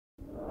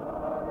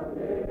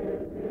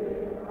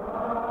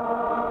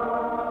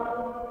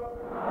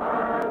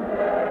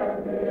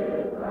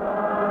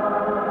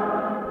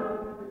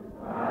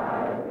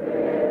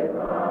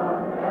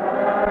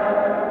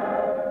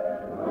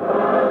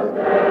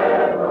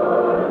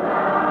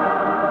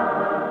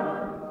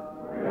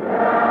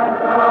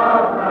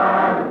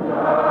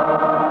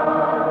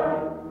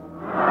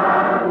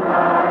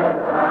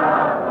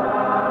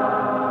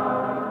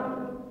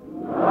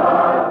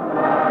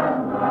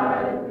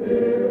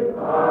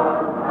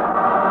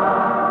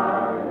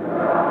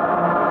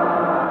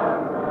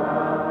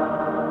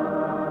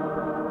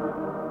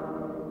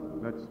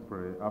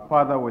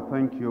Father, we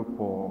thank you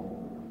for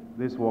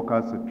this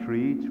workers'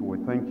 retreat. We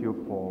thank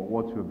you for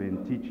what you've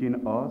been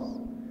teaching us.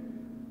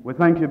 We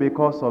thank you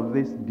because of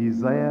this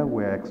desire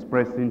we're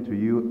expressing to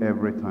you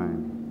every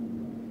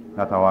time,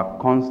 that our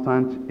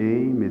constant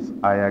aim is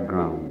higher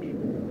ground.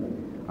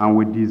 And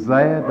we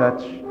desire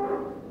that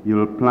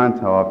you'll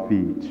plant our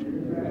feet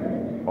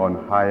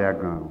on higher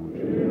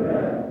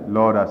ground.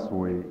 Lord, as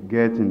we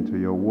get into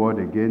your word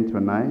again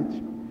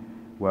tonight,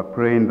 we're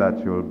praying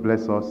that you'll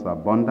bless us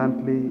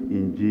abundantly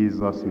in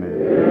Jesus' name.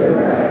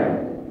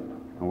 Amen.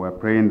 And we're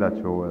praying that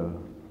you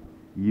will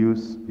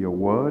use your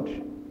word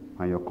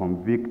and your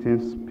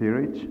convicting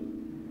spirit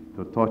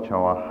to touch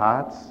our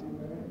hearts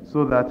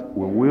so that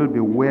we will be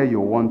where you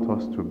want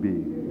us to be.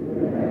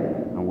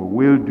 Amen. And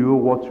we will do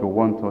what you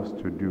want us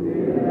to do.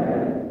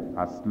 Amen.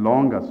 As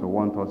long as you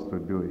want us to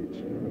do it.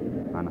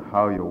 Amen. And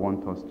how you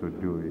want us to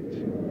do it.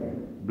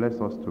 Amen.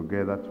 Bless us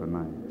together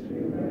tonight.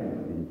 Amen.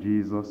 In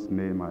Jesus'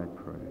 name I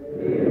pray.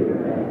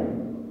 Amen.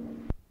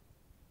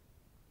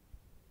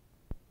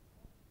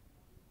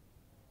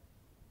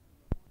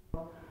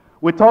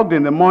 We talked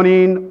in the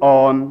morning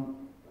on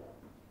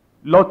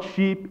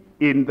lordship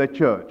in the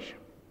church.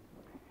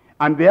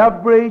 And the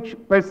average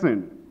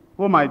person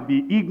who might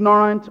be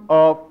ignorant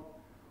of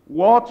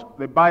what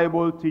the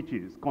Bible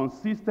teaches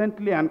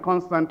consistently and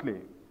constantly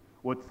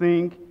would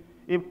think,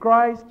 if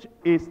Christ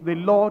is the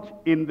Lord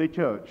in the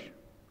church,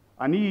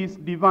 and he is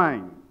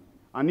divine,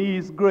 and he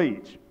is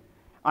great,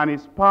 and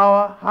his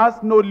power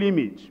has no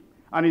limit,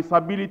 and his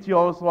ability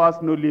also has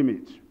no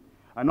limit,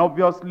 and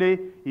obviously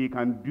he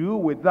can do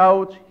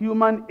without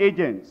human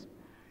agents,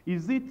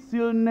 is it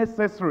still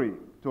necessary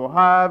to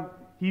have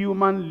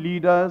human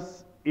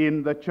leaders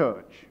in the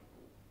church?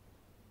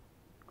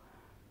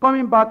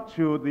 Coming back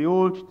to the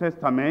Old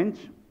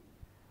Testament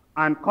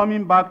and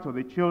coming back to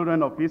the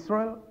children of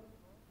Israel,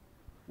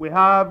 we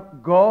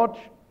have God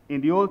in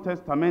the Old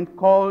Testament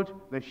called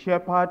the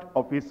shepherd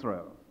of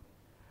Israel.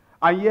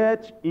 And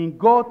yet, in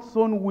God's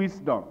own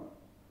wisdom,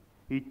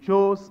 he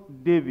chose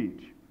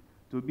David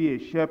to be a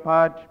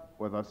shepherd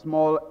with a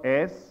small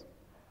s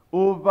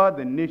over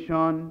the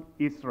nation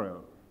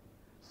Israel.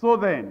 So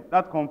then,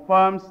 that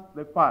confirms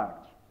the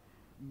fact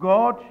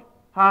God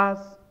has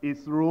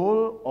his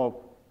role of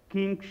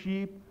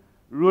kingship,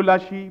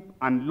 rulership,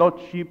 and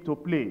lordship to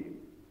play.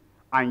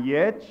 And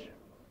yet,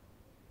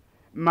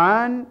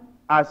 man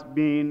has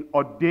been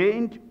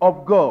ordained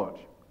of God,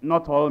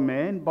 not all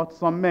men, but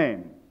some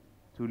men,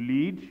 to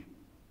lead,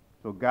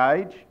 to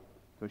guide,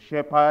 to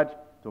shepherd,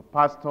 to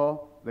pastor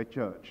the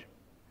church.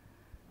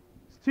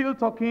 Still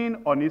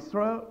talking on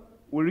Israel,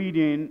 we read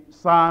in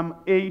Psalm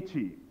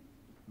 80,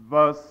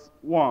 verse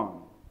 1.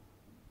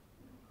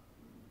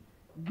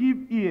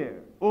 Give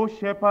ear, O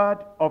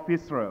shepherd of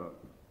Israel,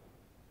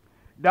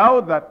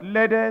 thou that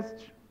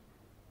leddest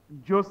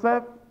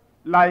Joseph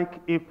like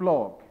a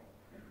flock,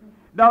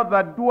 thou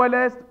that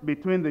dwellest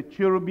between the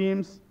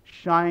cherubims,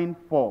 shine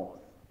forth.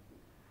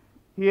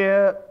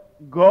 Here,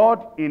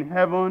 God in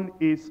heaven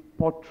is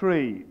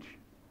portrayed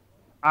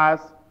as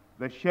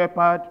the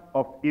shepherd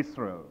of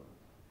Israel,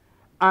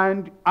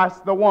 and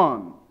as the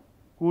one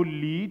who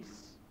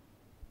leads,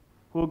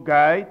 who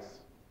guides,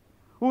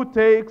 who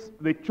takes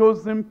the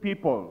chosen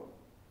people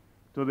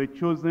to the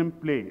chosen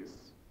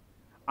place,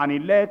 an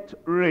elect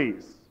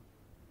race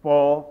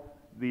for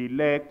the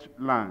elect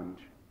land.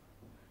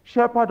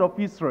 Shepherd of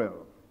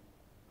Israel,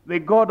 the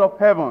God of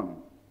heaven,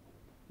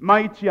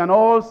 mighty and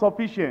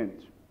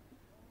all-sufficient,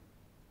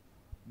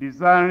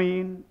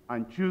 desiring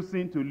and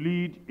choosing to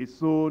lead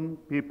his own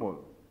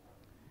people.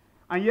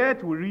 And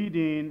yet we read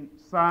in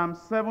Psalm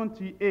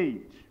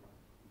 78,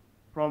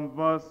 from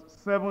verse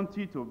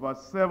 70 to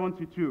verse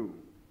 72,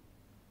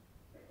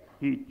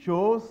 he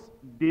chose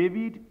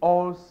David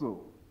also,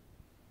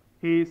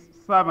 his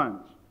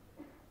servant,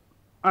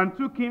 and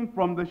took him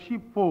from the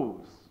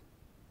sheepfolds,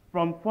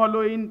 from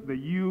following the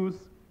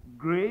ewes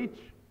great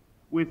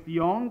with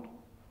young.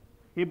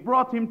 He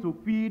brought him to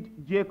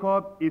feed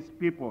Jacob his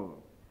people,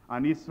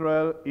 and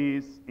Israel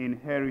his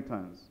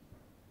inheritance.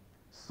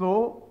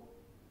 So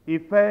he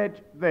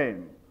fed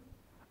them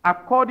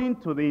according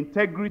to the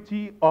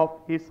integrity of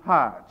his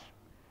heart,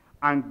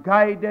 and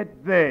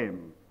guided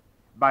them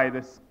by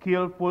the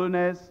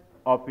skillfulness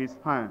of his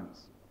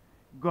hands.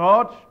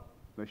 God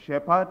the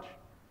shepherd,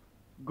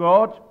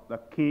 God the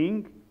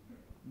king,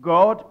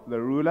 God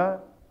the ruler,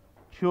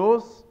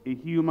 chose a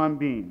human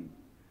being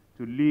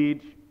to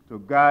lead, to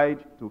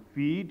guide, to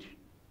feed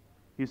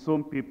his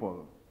own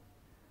people.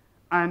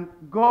 And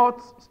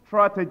God's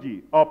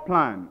strategy or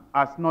plan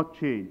has not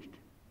changed.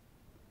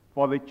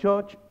 For the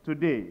church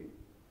today,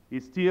 he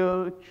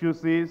still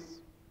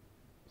chooses,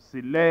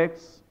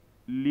 selects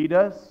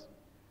leaders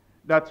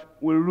that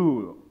will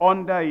rule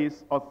under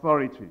his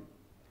authority.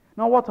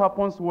 Now, what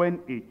happens when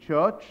a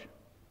church,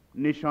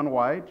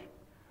 nationwide,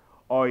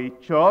 or a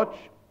church,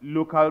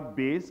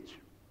 local-based,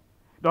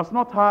 does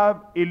not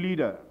have a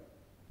leader?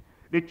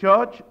 The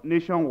church,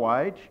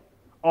 nationwide,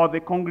 or the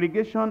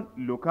congregation,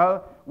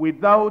 local,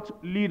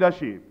 without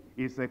leadership,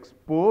 is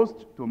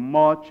exposed to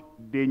much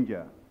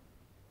danger.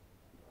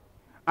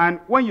 And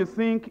when you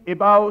think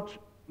about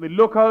the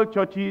local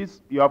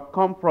churches you have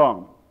come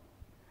from,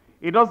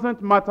 it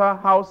doesn't matter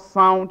how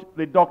sound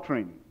the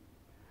doctrine.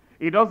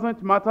 It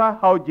doesn't matter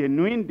how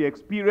genuine the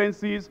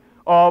experiences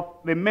of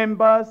the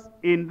members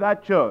in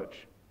that church.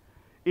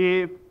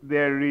 If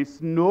there is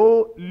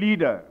no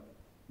leader,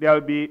 there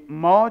will be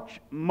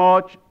much,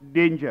 much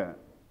danger.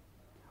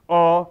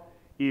 Or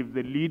if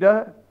the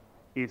leader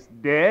is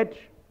dead,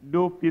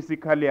 though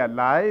physically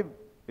alive,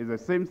 it's the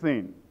same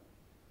thing.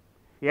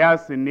 He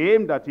has a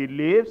name that he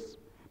lives,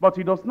 but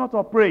he does not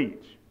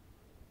operate.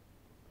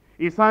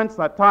 His hands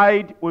are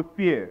tied with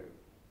fear.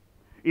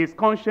 His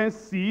conscience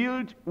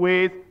sealed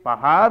with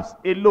perhaps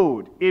a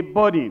load, a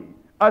burden,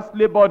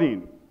 earthly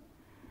burden,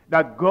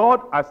 that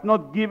God has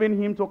not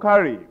given him to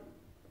carry.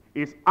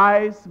 His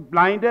eyes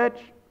blinded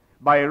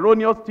by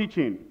erroneous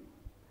teaching,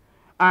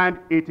 and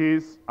it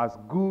is as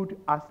good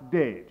as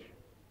dead.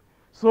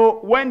 So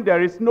when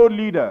there is no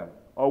leader,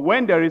 or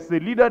when there is a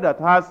leader that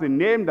has a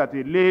name that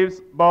he lives,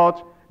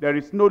 but there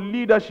is no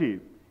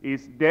leadership,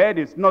 is dead,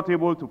 is not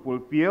able to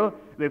fulfill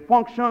the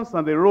functions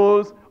and the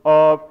roles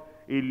of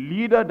a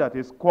leader that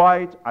is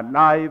quite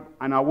alive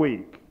and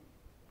awake.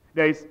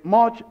 There is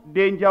much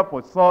danger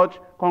for such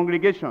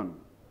congregation.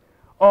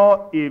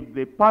 Or if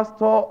the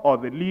pastor or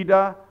the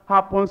leader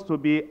happens to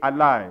be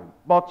alive,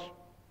 but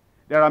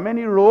there are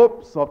many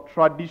ropes of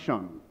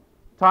tradition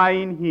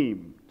tying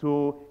him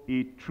to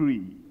a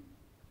tree,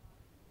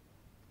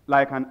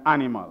 like an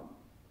animal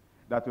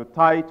that will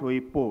tie to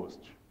a post.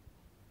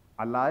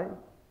 Alive,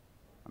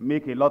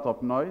 make a lot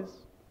of noise,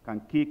 can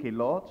kick a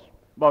lot,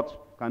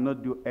 but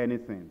cannot do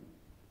anything.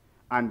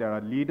 And there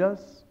are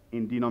leaders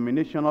in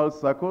denominational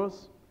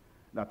circles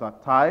that are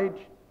tied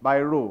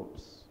by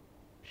ropes,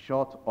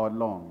 short or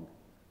long.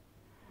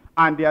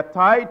 And they are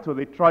tied to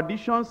the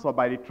traditions, or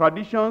by the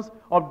traditions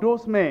of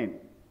those men,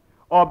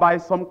 or by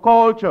some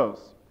cultures.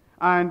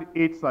 And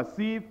it's as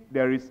if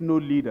there is no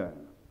leader.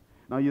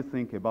 Now you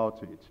think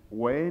about it.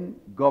 When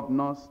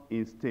governors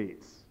in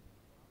states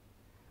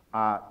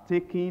are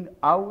taken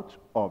out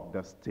of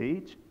the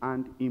state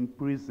and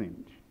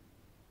imprisoned,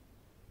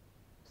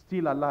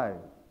 still alive,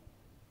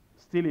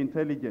 still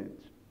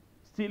intelligent,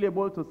 still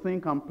able to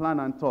think and plan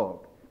and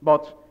talk,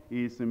 but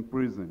he is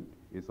imprisoned,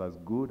 it's as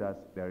good as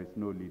there is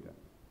no leader.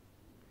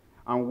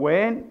 And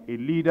when a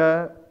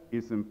leader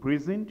is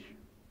imprisoned,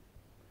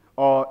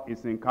 or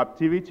is in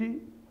captivity,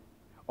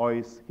 or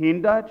is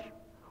hindered,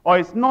 or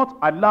is not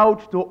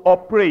allowed to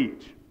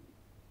operate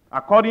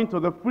according to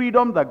the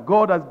freedom that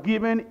God has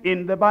given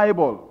in the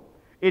Bible,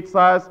 it's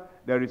as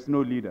there is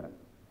no leader.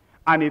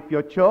 And if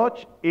your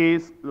church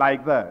is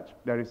like that,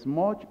 there is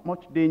much,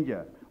 much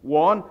danger.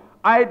 One,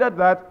 either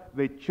that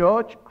the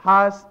church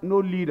has no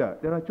leader.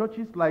 There are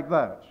churches like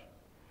that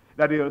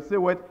they'll say,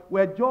 well,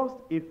 we're just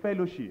a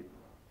fellowship.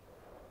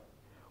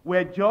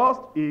 We're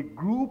just a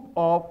group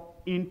of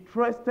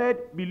interested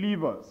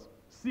believers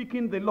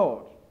seeking the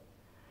Lord.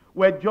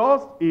 We're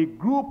just a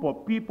group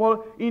of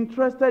people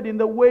interested in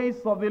the ways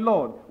of the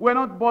Lord. We're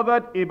not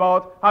bothered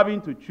about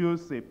having to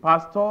choose a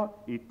pastor,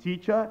 a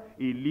teacher,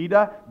 a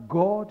leader.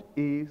 God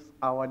is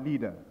our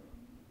leader.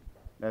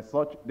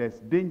 There's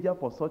danger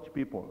for such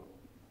people.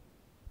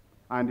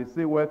 And they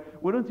say, well,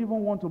 we don't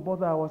even want to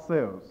bother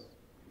ourselves.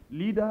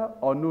 Leader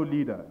or no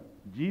leader,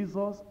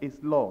 Jesus is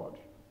Lord.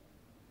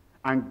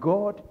 And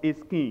God is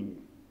King.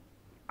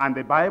 And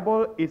the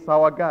Bible is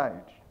our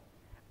guide.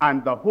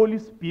 And the Holy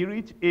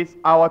Spirit is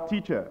our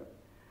teacher.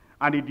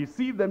 And they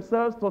deceive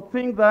themselves to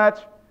think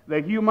that the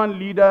human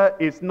leader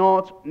is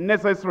not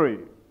necessary.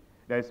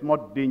 There is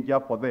more danger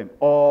for them.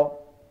 Or,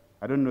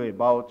 I don't know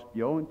about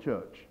your own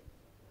church.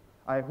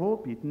 I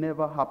hope it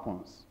never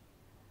happens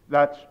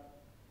that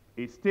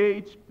a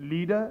state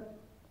leader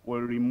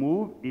will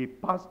remove a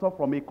pastor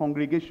from a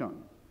congregation,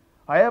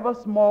 however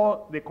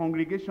small the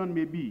congregation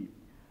may be,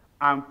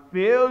 and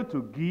fail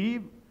to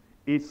give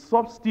a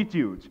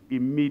substitute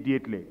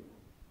immediately.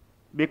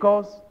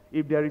 Because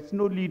if there is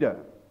no leader,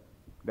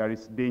 there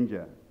is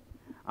danger.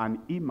 An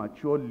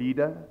immature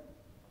leader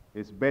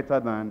is better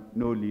than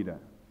no leader.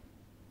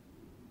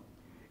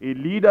 A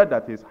leader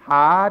that is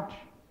hard,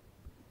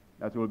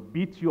 that will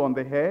beat you on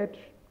the head,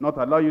 not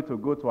allow you to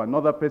go to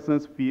another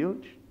person's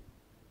field,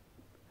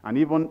 and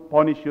even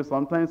punish you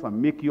sometimes and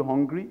make you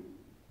hungry,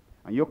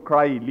 and you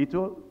cry a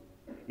little.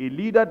 A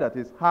leader that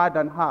is hard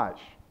and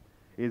harsh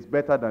is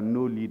better than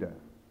no leader.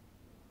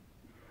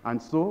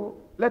 And so,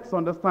 let's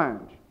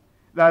understand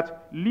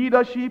that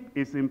leadership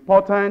is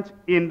important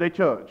in the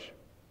church.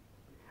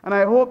 And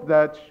I hope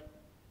that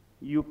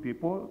you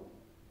people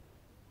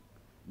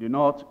do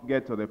not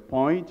get to the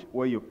point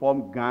where you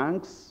form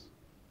gangs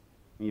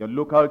in your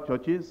local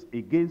churches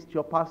against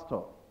your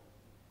pastor,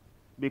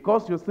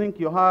 because you think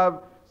you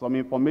have some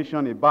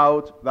information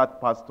about that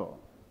pastor.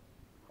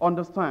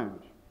 Understand,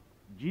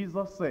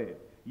 Jesus said,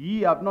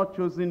 "Ye have not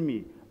chosen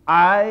me,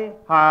 I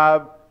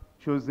have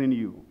chosen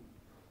you."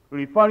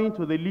 Referring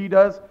to the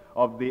leaders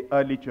of the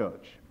early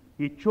church.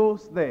 He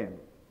chose them.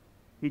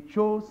 He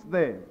chose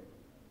them.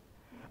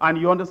 And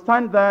you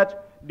understand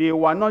that they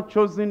were not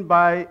chosen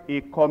by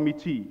a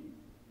committee,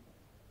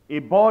 a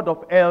board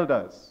of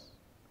elders.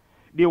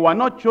 They were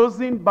not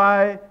chosen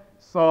by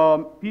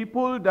some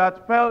people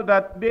that felt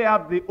that they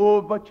have the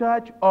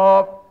overcharge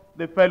of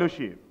the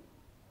fellowship.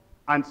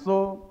 And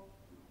so,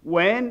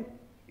 when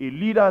a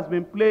leader has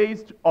been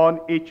placed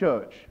on a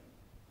church,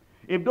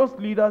 if those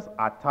leaders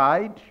are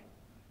tied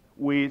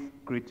with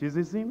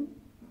criticism,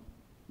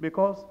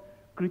 because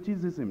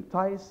criticism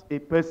ties a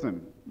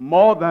person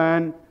more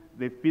than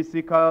the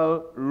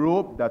physical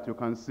robe that you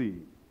can see.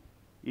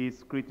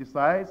 He's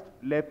criticized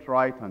left,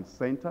 right, and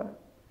center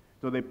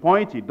to the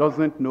point he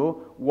doesn't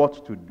know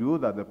what to do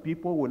that the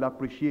people will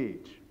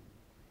appreciate.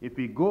 If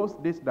he goes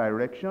this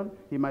direction,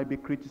 he might be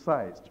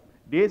criticized.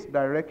 This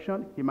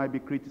direction, he might be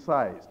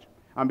criticized.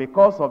 And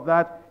because of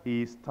that,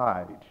 he is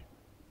tied.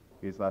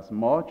 He's as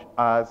much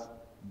as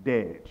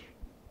dead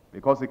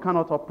because he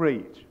cannot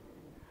operate.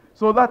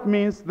 So that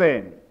means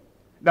then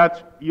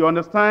that you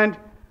understand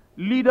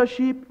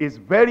leadership is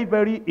very,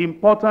 very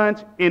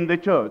important in the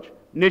church,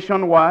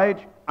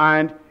 nationwide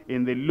and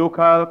in the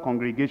local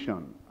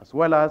congregation, as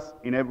well as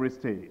in every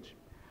stage.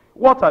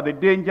 What are the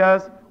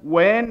dangers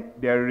when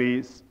there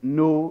is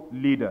no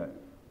leader?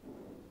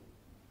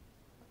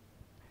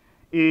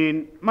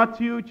 In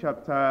Matthew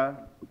chapter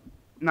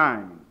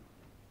 9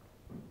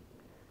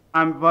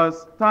 and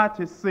verse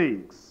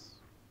 36,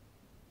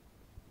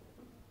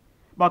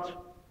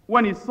 but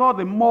when he saw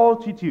the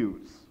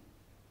multitudes,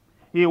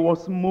 he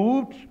was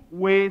moved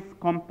with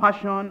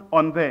compassion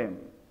on them,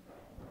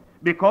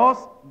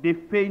 because they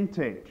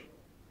fainted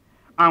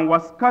and were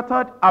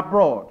scattered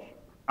abroad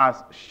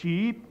as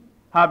sheep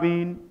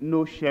having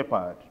no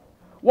shepherd.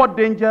 What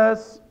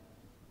dangers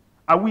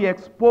are we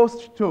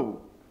exposed to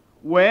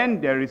when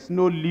there is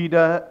no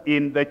leader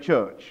in the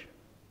church?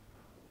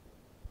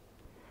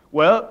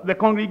 Well, the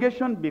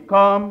congregation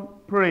become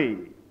prey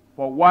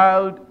for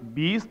wild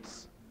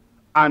beasts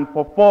and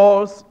for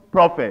false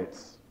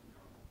prophets,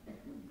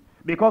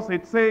 because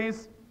it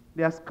says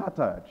they are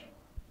scattered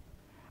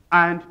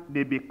and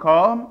they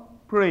become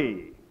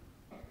prey.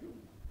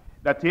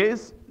 That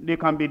is, they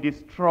can be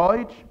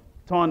destroyed,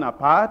 torn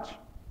apart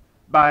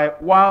by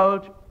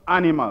wild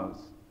animals,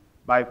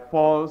 by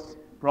false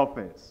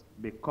prophets,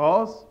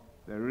 because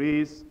there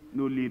is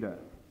no leader.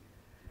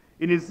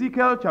 In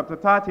Ezekiel chapter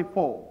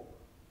 34,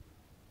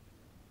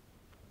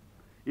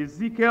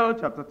 Ezekiel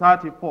chapter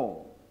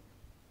 34,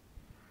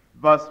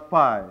 verse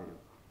 5.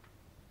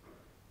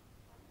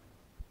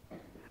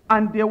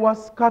 And they were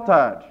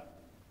scattered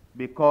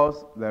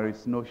because there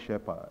is no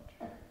shepherd.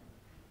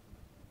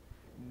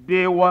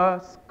 They were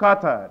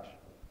scattered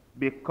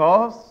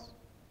because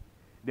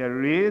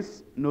there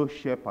is no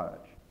shepherd.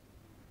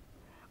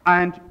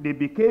 And they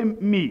became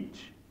meat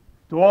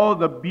to all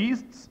the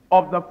beasts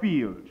of the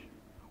field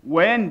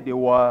when they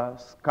were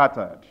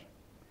scattered.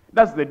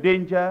 That's the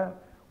danger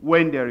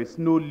when there is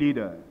no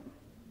leader.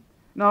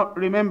 Now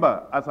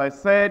remember, as I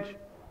said,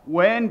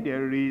 when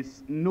there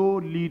is no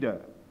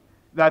leader,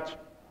 that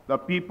the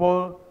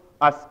people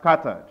are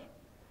scattered.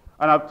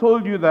 And I've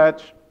told you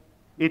that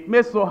it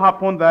may so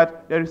happen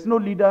that there is no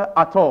leader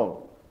at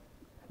all,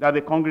 that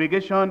the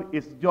congregation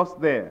is just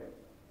there,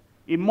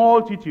 a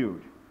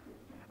multitude.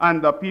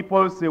 And the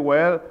people say,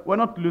 well, we're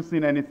not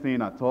losing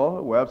anything at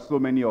all. We have so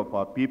many of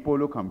our people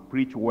who can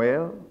preach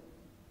well.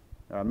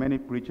 There are many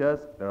preachers,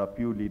 there are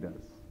few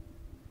leaders.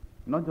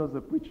 Not just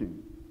the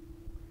preaching.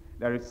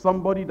 There is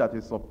somebody that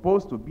is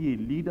supposed to be a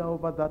leader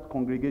over that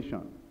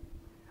congregation.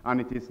 And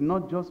it is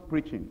not just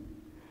preaching.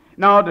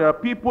 Now, there are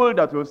people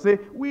that will say,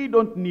 we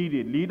don't need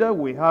a leader.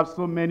 We have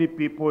so many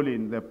people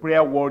in the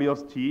prayer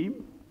warriors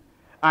team.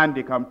 And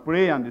they can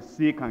pray and the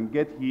sick can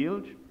get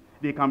healed.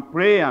 They can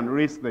pray and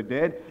raise the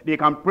dead. They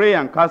can pray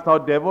and cast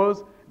out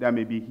devils. There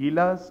may be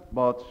healers,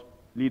 but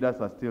leaders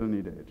are still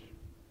needed.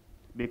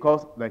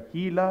 Because the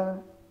healer,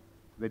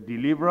 the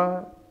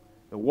deliverer,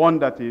 the one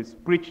that is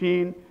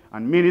preaching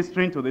and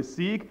ministering to the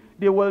sick,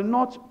 they will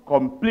not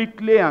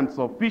completely and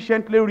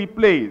sufficiently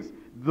replace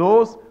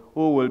those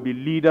who will be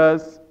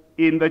leaders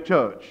in the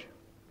church.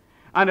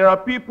 And there are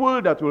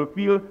people that will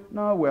feel,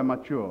 now we're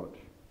matured.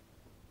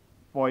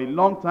 For a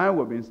long time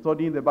we've been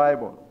studying the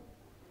Bible.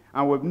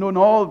 And we've known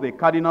all the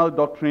cardinal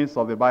doctrines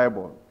of the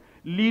Bible.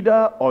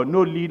 Leader or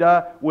no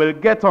leader will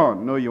get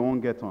on. No, you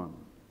won't get on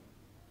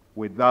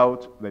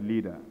without the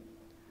leader.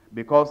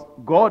 Because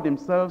God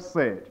himself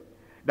said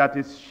that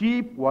his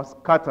sheep were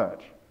scattered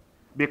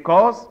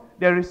because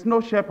there is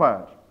no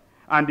shepherd.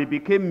 And they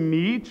became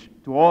meat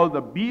to all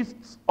the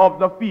beasts of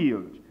the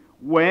field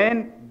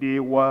when they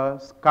were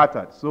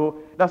scattered. So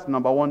that's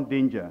number one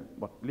danger.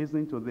 But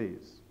listen to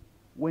this.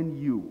 When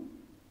you,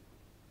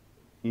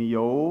 in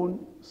your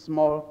own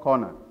small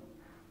corner,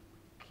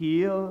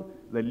 kill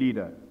the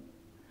leader,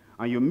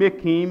 and you make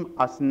him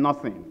as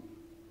nothing,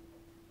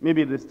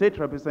 maybe the state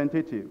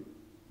representative,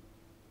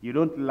 you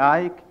don't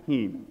like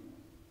him,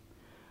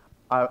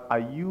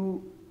 are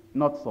you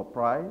not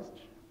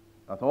surprised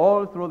that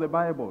all through the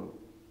Bible,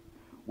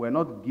 we're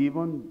not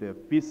given the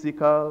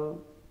physical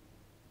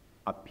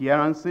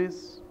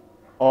appearances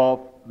of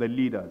the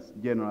leaders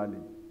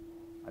generally?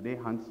 Are they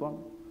handsome?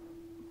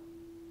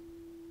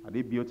 Are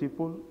they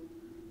beautiful?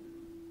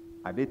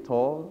 Are they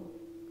tall?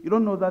 You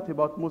don't know that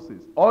about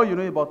Moses. All you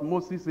know about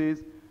Moses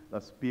is the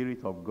Spirit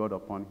of God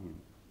upon him,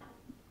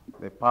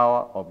 the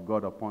power of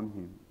God upon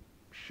him.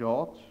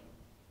 Short,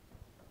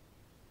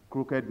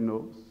 crooked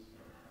nose,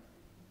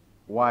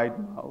 wide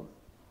mouth,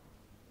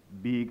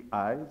 big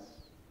eyes,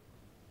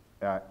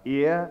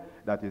 ear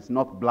that is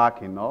not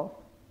black enough,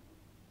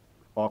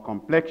 or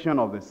complexion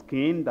of the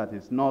skin that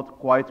is not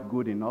quite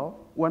good enough.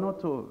 We're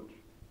not told.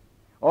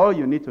 All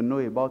you need to know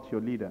about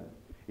your leader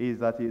is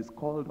that he is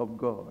called of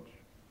God.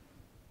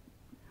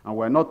 And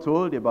we're not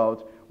told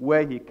about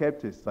where he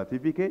kept his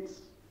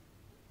certificates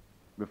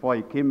before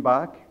he came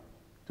back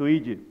to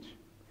Egypt.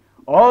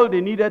 All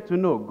they needed to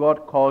know,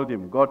 God called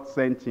him, God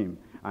sent him,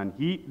 and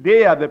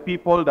they are the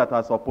people that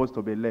are supposed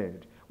to be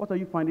led. What are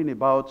you finding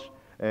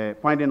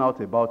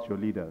out about your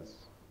leaders?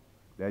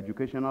 Their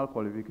educational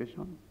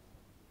qualification?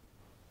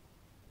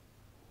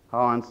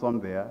 How handsome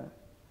they are?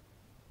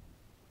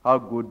 How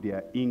good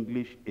their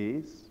English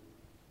is?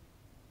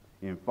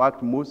 In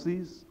fact,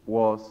 Moses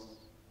was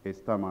a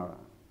stammerer,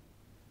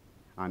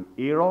 and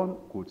Aaron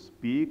could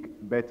speak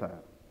better.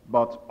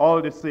 But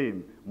all the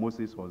same,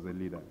 Moses was a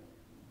leader.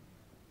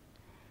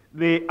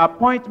 The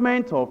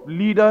appointment of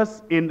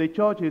leaders in the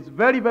church is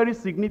very, very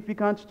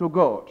significant to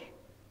God.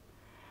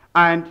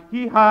 And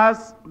he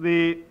has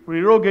the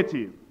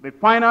prerogative, the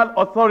final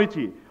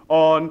authority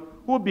on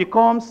who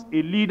becomes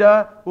a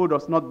leader, who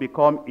does not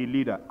become a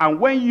leader. And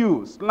when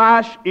you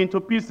slash into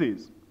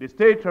pieces the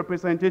state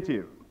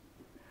representative,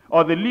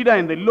 or the leader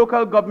in the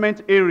local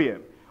government area,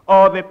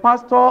 or the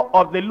pastor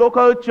of the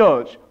local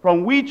church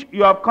from which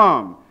you have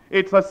come,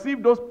 it's as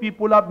if those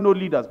people have no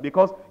leaders,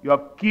 because you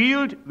have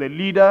killed the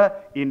leader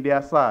in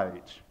their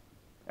side.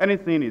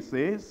 Anything he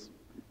says,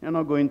 you're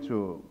not going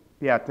to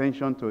pay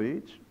attention to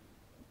it.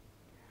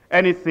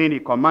 Anything he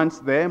commands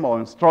them or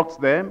instructs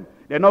them,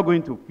 they're not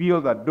going to feel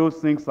that those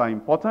things are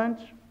important.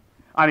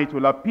 And it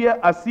will appear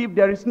as if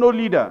there is no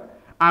leader.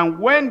 And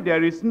when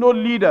there is no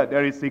leader,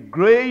 there is a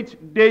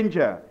great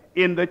danger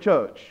in the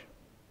church.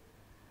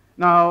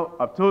 Now,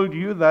 I've told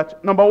you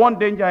that number one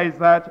danger is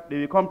that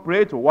they become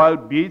prey to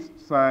wild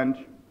beasts and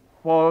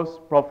false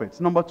prophets.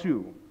 Number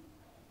two,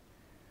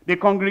 the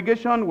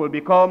congregation will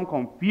become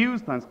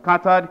confused and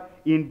scattered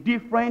in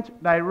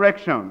different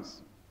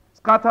directions,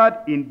 scattered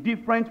in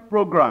different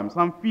programs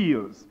and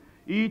fields,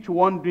 each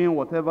one doing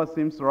whatever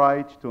seems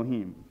right to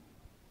him.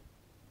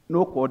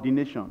 No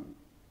coordination,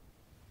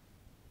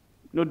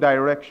 no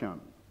direction,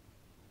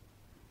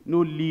 no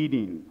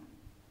leading.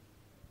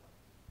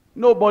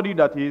 Nobody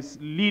that is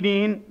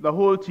leading the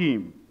whole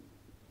team.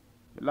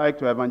 You like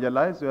to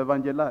evangelize, you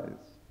evangelize.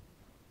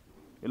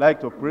 You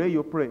like to pray,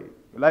 you pray.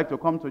 You like to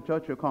come to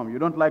church, you come. You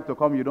don't like to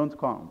come, you don't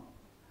come.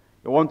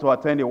 You want to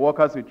attend a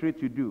workers'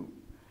 retreat, you do.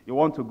 You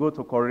want to go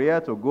to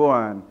Korea to go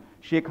and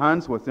shake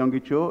hands with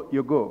Yongicho,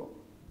 you go.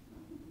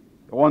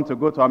 You want to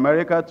go to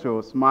America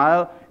to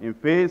smile in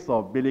face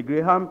of Billy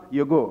Graham,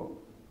 you go.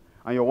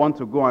 And you want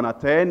to go and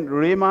attend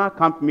Rhema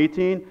camp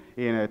meeting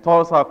in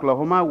Tulsa,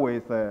 Oklahoma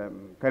with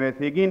Kenneth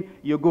Hagin,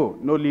 you go.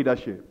 No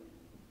leadership.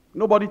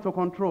 Nobody to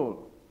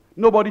control.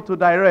 Nobody to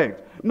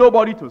direct.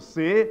 Nobody to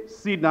say,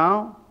 sit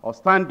down, or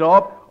stand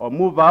up, or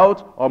move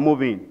out, or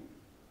move in.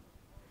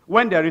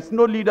 When there is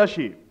no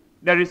leadership,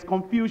 there is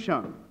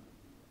confusion.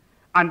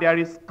 And there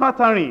is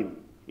scattering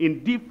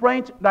in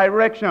different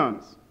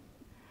directions.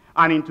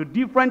 And into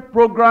different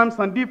programs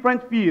and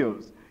different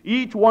fields.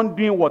 Each one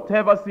doing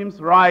whatever seems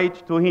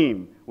right to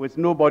him, with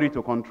nobody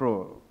to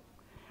control.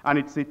 And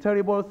it's a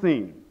terrible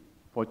thing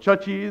for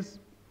churches,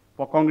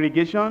 for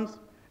congregations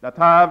that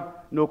have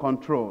no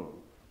control.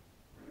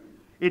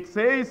 It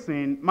says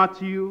in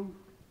Matthew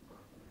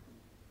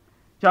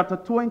chapter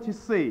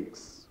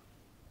 26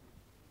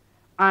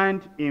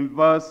 and in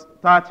verse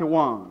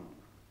 31.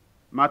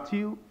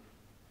 Matthew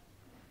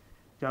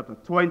chapter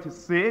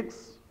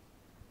 26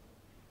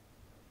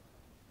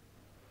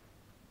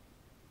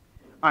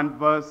 and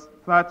verse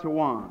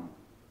 31.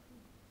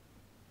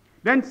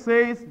 Then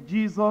says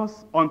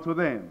Jesus unto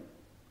them,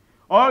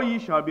 all ye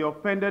shall be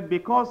offended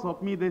because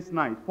of me this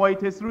night, for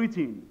it is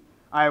written,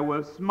 I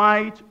will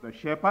smite the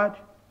shepherd,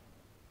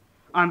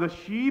 and the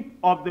sheep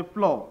of the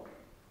flock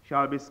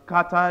shall be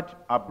scattered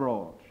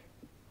abroad.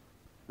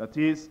 That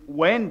is,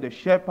 when the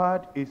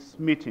shepherd is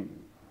smitten,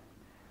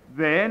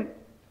 then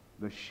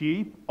the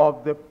sheep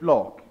of the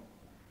flock,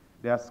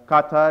 they are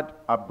scattered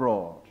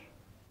abroad.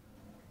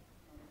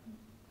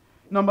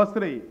 Number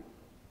three,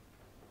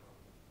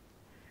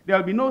 there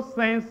will be no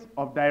sense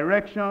of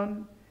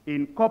direction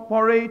in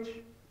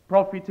corporate,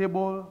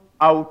 profitable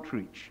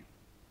outreach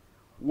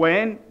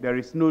when there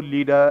is no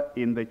leader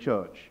in the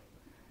church.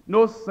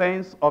 No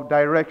sense of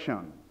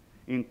direction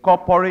in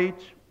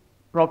corporate,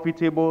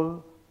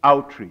 profitable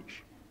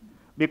outreach.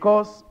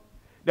 Because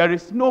there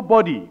is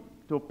nobody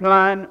to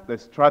plan the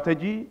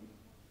strategy,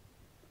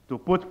 to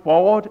put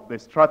forward the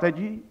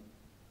strategy,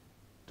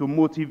 to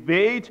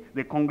motivate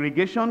the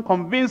congregation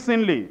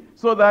convincingly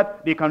so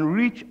that they can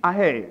reach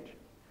ahead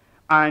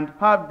and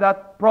have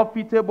that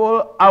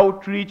profitable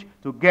outreach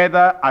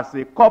together as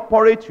a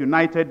corporate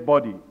united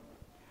body.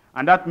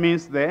 And that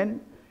means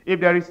then, If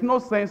there is no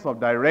sense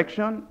of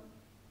direction,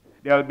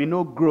 there will be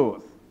no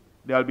growth.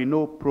 There will be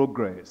no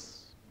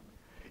progress.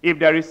 If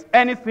there is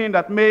anything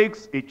that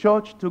makes a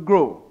church to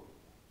grow,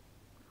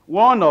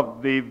 one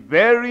of the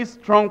very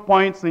strong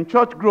points in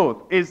church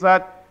growth is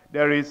that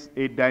there is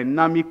a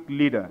dynamic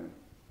leader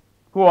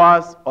who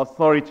has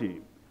authority,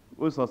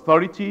 whose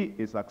authority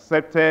is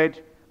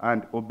accepted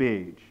and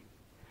obeyed.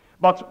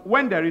 But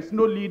when there is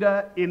no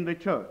leader in the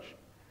church,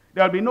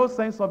 there will be no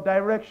sense of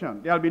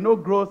direction, there will be no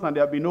growth, and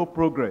there will be no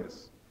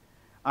progress.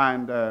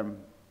 And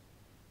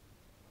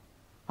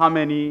how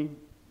many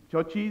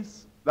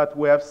churches that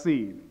we have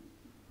seen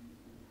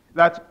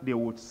that they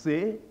would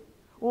say,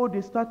 oh,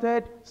 they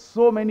started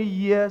so many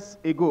years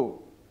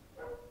ago.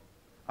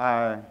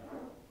 I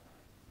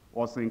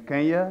was in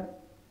Kenya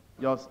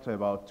just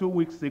about 2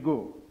 weeks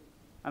ago,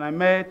 and I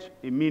met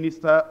a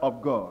minister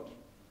of God.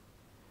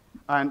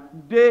 And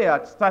they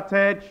had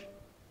started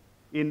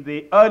in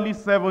the early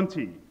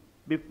 70s,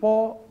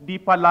 before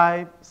Deeper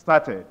Life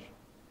started.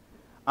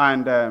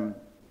 And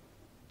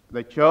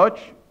the church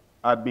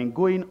had been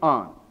going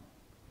on.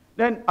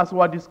 Then as we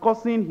were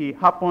discussing, he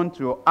happened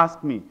to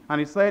ask me, and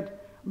he said,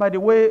 by the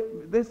way,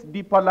 this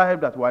Deeper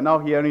Life that we're now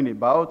hearing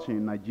about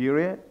in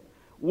Nigeria,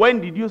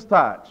 when did you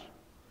start?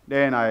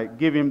 Then I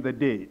gave him the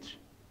date.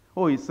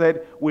 Oh, he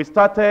said, we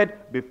started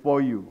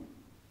before you.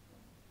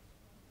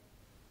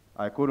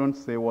 I couldn't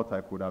say what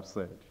I could have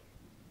said.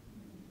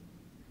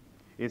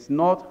 It's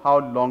not how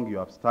long you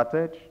have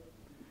started,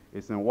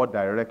 it's in what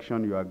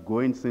direction you are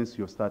going since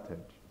you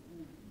started.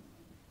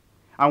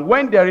 And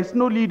when there is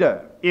no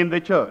leader in the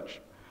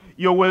church,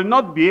 you will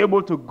not be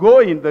able to go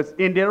in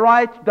the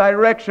right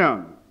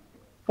direction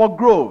for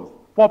growth,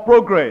 for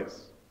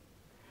progress.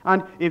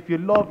 And if you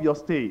love your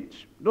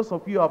stage, those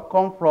of you who have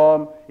come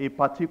from a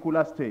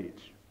particular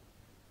stage,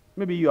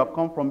 maybe you have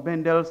come from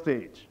Bendel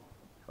stage,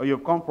 or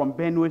you've come from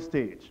Benue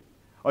stage,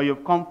 or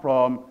you've come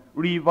from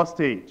River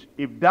stage.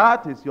 If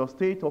that is your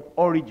state of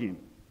origin,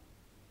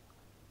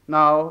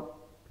 now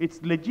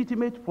it's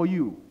legitimate for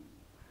you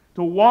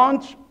to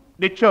want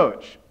the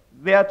church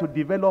there to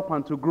develop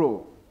and to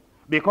grow.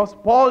 Because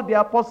Paul the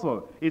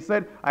apostle, he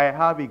said, I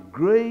have a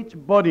great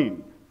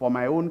burden for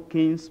my own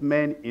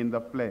kinsmen in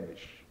the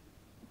flesh.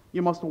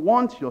 You must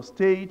want your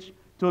stage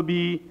to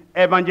be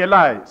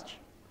evangelized.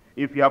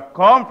 If you have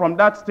come from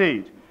that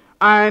stage,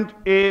 and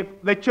if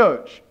the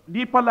church,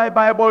 Deeper Life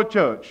Bible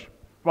Church,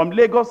 from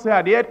Lagos here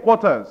at the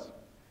headquarters,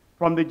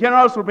 from the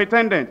general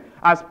superintendent,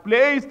 has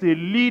placed a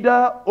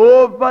leader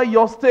over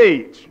your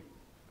stage.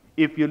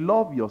 If you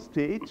love your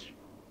stage,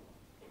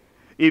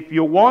 if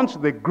you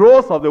want the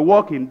growth of the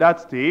work in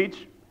that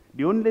stage,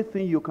 the only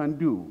thing you can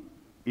do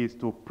is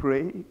to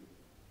pray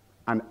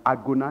and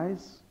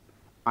agonize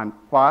and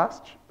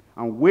fast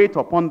and wait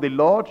upon the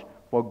Lord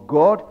for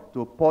God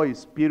to pour his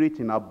spirit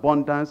in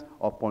abundance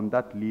upon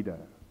that leader.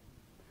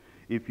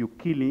 If you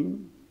kill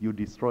him, you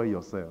destroy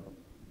yourself.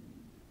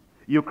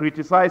 You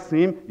criticize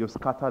him, you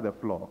scatter the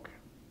flock.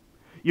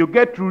 You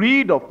get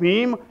rid of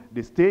him,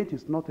 the state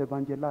is not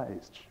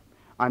evangelized.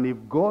 And if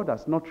God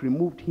has not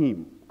removed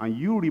him, and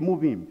you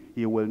remove him,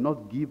 he will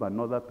not give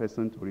another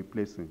person to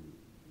replace him.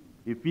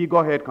 A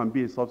figurehead can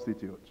be a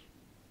substitute.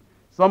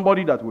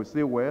 Somebody that will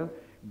say, well,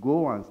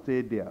 go and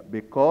stay there,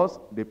 because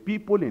the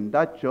people in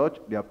that church,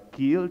 they have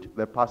killed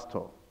the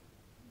pastor.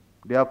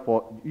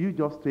 Therefore, you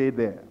just stay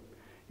there.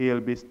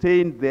 He'll be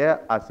staying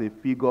there as a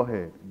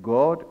figurehead.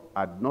 God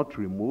had not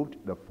removed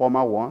the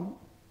former one,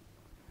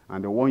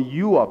 and the one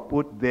you have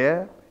put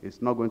there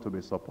is not going to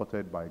be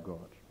supported by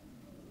God.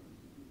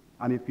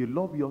 And if you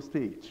love your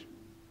stage,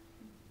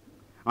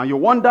 and you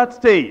want that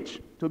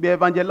stage to be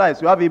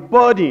evangelized, you have a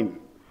burden,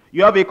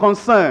 you have a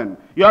concern,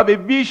 you have a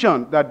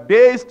vision that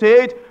this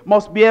stage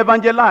must be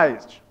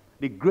evangelized,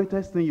 the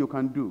greatest thing you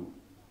can do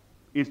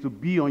is to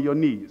be on your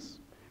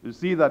knees. You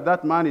see that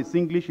that man, his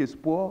English is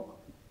poor.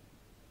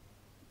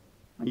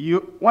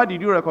 Why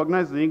did you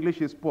recognize the English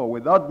is poor?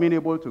 Without being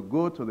able to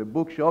go to the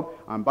bookshop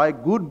and buy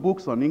good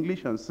books on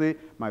English and say,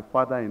 my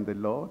father in the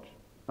Lord.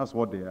 That's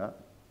what they are.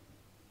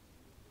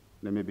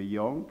 They may be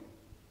young,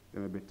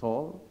 they may be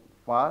tall,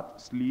 fat,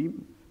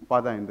 slim,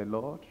 father in the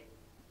Lord.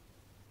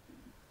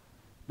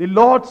 The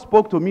Lord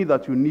spoke to me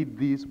that you need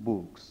these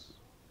books.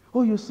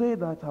 Oh, you say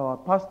that our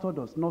pastor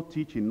does not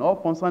teach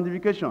enough on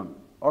sanctification.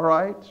 All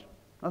right,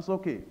 that's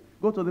okay.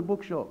 Go to the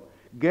bookshop.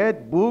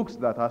 Get books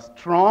that are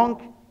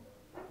strong,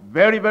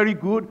 very, very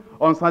good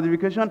on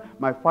sanctification.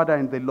 My father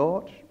in the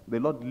Lord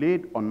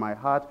laid on my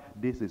heart,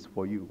 this is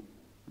for you.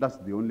 That's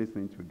the only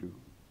thing to do.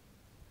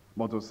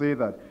 But to say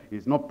that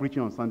he's not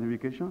preaching on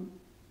sanctification,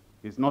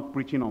 he's not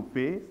preaching on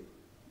faith,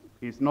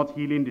 he's not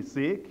healing the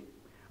sick,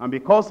 and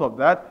because of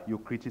that, you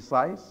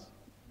criticize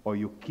or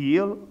you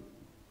kill.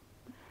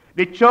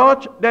 The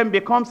church then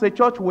becomes a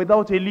church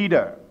without a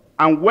leader.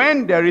 And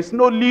when there is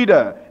no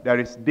leader, there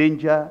is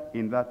danger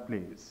in that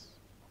place.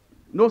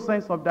 No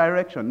sense of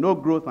direction, no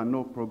growth, and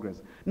no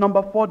progress.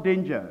 Number 4,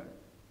 danger.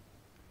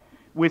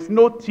 With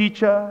no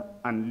teacher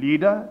and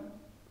leader,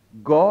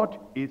 God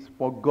is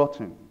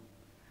forgotten.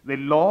 The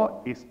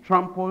law is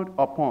trampled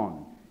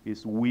upon.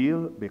 His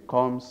will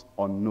becomes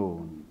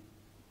unknown.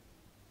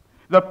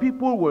 The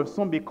people will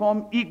soon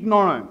become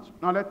ignorant.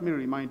 Now let me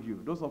remind you,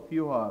 those of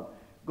you who have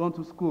gone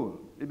to school,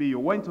 maybe you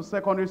went to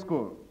secondary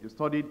school, you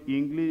studied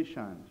English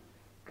and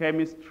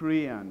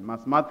chemistry and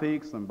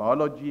mathematics and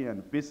biology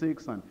and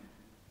physics and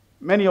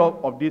many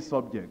of these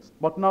subjects.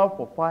 But now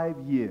for 5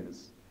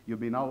 years, you've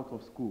been out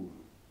of school.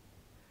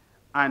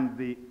 And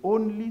the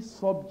only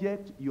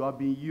subject you have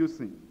been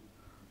using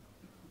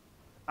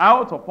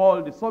out of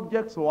all the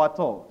subjects you are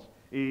taught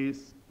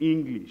is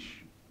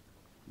English.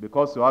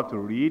 Because you have to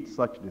read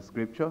such the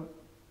scripture,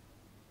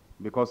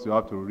 because you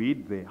have to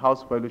read the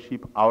house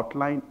fellowship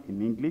outline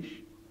in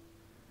English,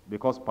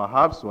 because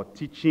perhaps you're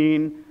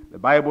teaching the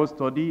Bible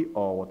study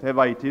or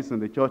whatever it is in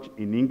the church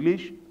in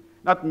English,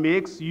 that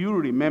makes you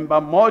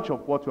remember much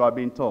of what you have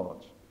been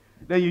taught.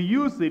 Then you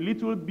use a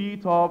little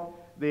bit of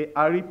the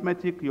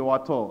arithmetic you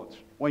are taught.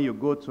 When you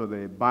go to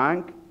the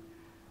bank,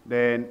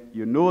 then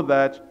you know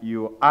that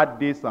you add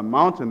this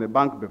amount in the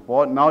bank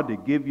before. Now they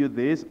give you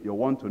this. You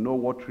want to know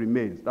what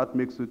remains. That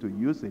makes you to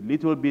use a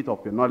little bit of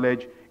your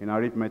knowledge in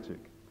arithmetic.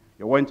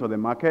 You went to the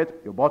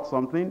market, you bought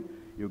something,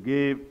 you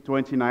gave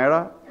 20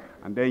 naira,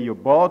 and then you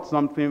bought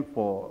something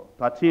for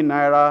 13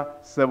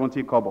 naira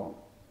 70 kobo.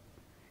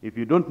 If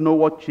you don't know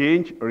what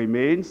change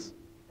remains,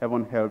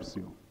 heaven helps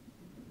you.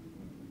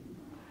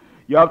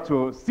 You have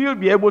to still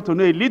be able to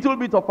know a little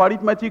bit of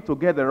arithmetic to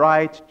get the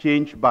right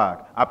change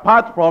back.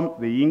 Apart from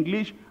the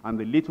English and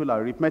the little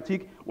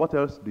arithmetic, what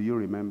else do you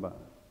remember?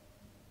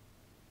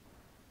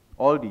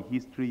 All the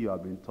history you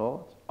have been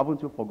taught.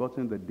 Haven't you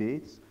forgotten the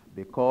dates?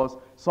 Because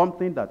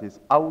something that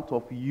is out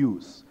of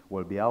use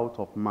will be out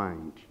of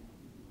mind.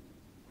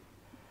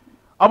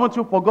 Haven't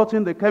you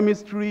forgotten the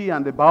chemistry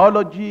and the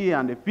biology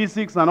and the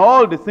physics and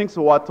all the things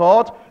you were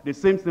taught? The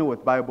same thing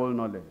with Bible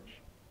knowledge.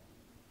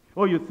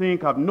 Oh, you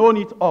think I've known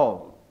it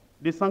all.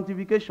 The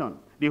sanctification,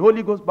 the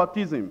Holy Ghost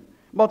baptism.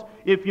 But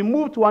if you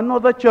move to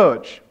another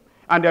church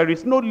and there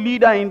is no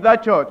leader in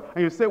that church,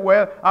 and you say,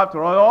 well,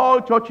 after all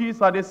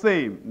churches are the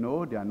same.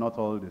 No, they are not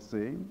all the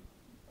same.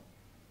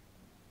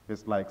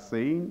 It's like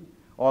saying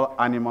all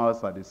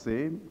animals are the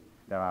same.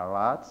 There are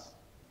rats,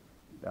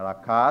 there are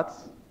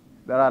cats,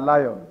 there are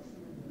lions.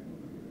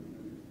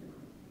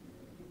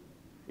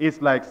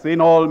 It's like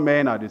saying all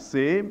men are the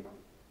same.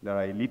 There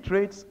are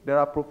illiterates, there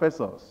are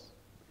professors.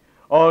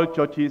 All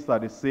churches are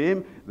the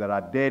same. There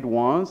are dead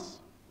ones.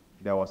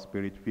 There are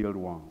spirit-filled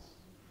ones.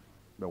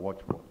 Be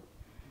watchful.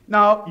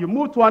 Now, you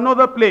move to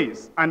another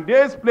place, and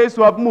this place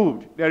you have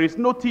moved, there is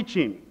no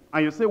teaching.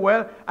 And you say,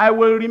 well, I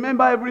will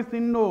remember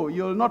everything. No,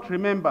 you'll not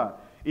remember.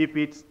 If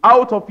it's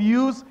out of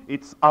use,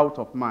 it's out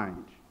of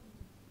mind.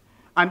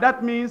 And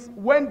that means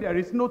when there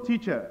is no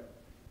teacher,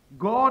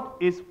 God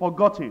is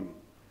forgotten.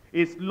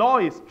 His law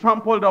is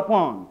trampled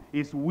upon.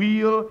 His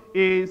will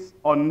is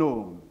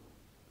unknown.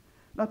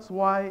 That's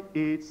why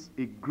it's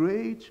a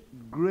great,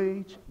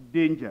 great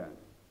danger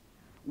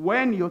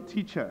when your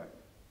teacher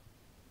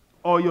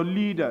or your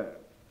leader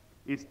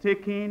is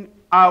taken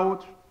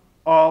out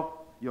of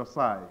your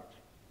sight.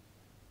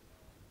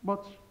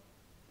 But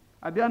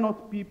are there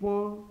not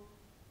people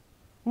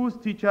whose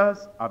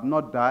teachers have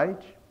not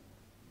died,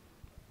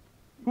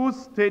 whose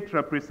state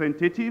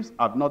representatives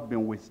have not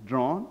been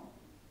withdrawn,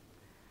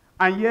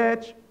 and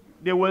yet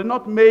they will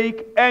not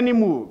make any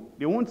move?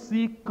 They won't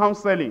seek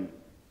counseling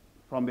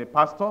from the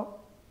pastor,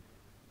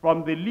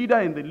 from the leader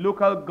in the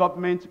local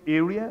government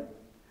area,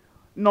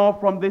 nor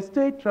from the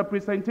state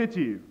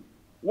representative.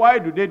 Why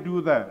do they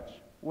do that?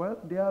 Well,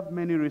 they have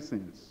many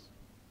reasons.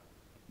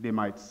 They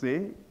might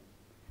say,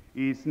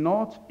 he is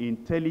not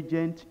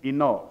intelligent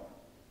enough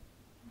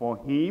for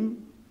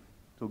him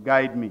to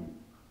guide me.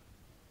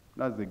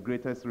 That's the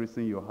greatest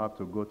reason you have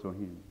to go to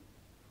him.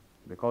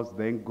 Because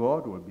then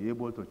God will be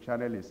able to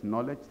channel his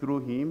knowledge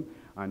through him,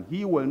 and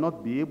he will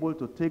not be able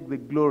to take the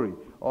glory.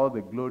 All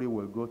the glory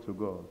will go to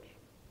God.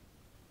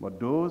 But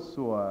those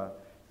who are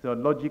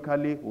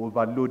theologically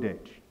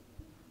overloaded,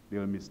 they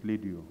will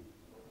mislead you.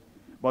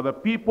 But the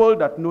people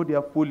that know they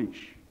are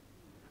foolish,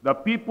 the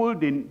people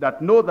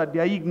that know that they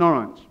are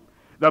ignorant,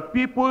 the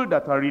people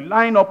that are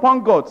relying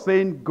upon God,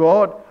 saying,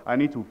 God, I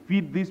need to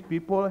feed these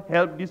people,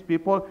 help these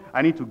people,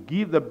 I need to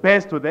give the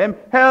best to them,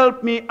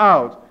 help me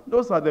out.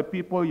 Those are the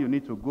people you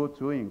need to go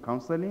to in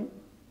counseling.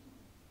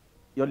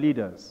 Your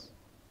leaders,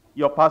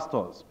 your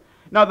pastors.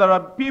 Now there are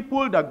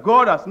people that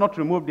God has not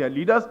removed their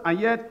leaders, and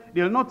yet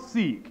they will not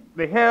seek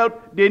the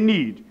help they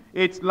need.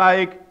 It's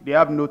like they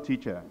have no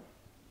teacher.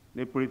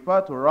 They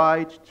prefer to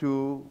write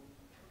to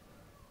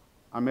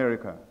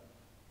America.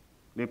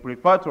 They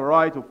prefer to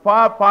write to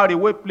far, far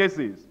away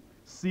places,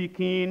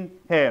 seeking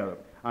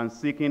help and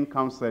seeking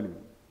counseling.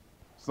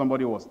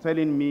 Somebody was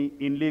telling me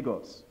in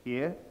Lagos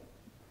here,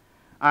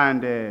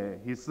 and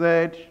he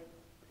said,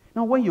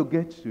 now when you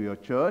get to your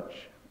church,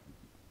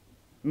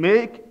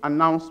 make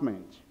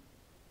announcement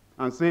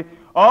and say,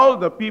 all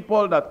the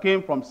people that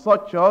came from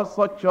such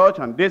church,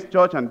 and this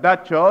church, and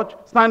that church,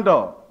 stand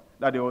up.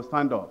 That they will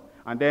stand up.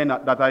 And then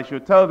that I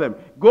should tell them,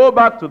 go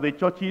back to the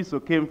churches you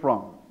came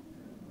from.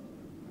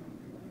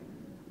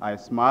 I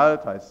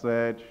smiled, I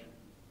said,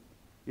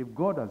 if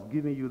God has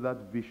given you that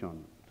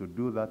vision to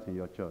do that in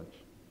your church,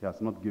 He has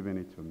not given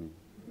it to me.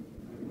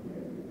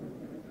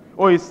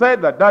 Oh, he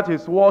said that that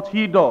is what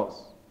he does.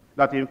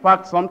 That in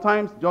fact,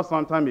 sometimes, just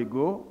some time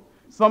ago,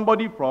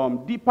 somebody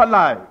from Deeper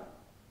Life,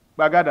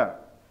 Bagada,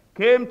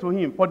 came to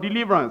him for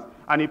deliverance,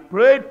 and he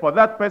prayed for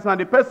that person,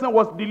 and the person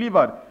was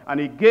delivered, and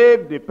he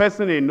gave the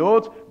person a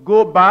note,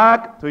 go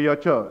back to your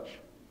church.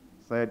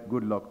 Said,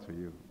 good luck to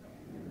you.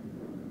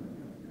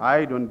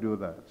 I don't do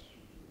that.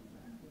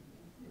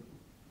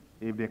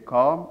 If they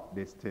come,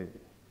 they stay.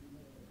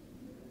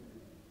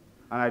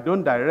 And I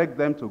don't direct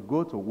them to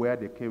go to where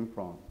they came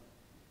from.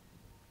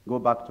 Go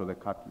back to the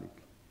Catholic.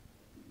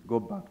 Go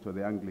back to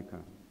the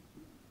Anglican.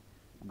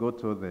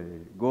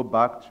 Go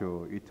back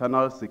to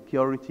Eternal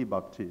Security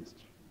Baptist.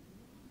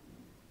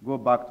 Go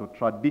back to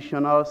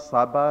traditional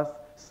Sabbath,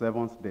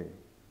 Seventh Day.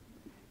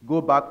 Go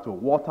back to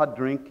water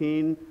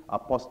drinking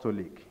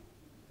Apostolic.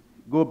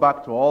 Go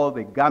back to all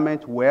the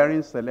garment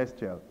wearing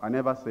Celestial. I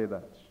never say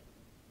that.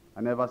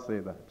 I never say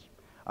that.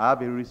 I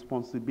have a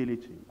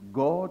responsibility.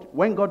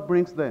 When God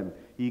brings them,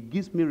 he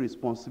gives me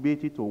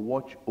responsibility to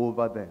watch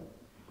over them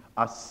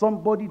as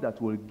somebody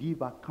that will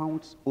give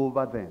accounts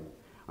over them.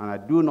 And I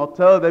do not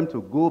tell them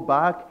to go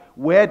back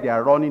where they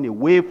are running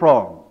away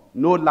from.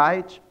 No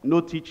light,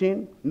 no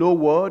teaching, no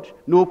word,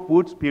 no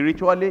food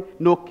spiritually,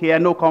 no care,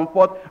 no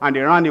comfort, and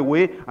they run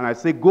away, and I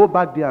say, go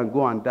back there and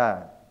go and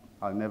die.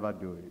 I'll never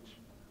do it.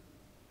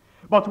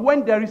 But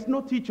when there is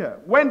no teacher,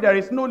 when there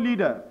is no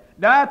leader,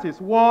 that is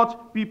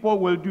what people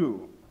will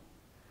do.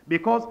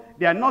 Because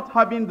they are not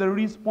having the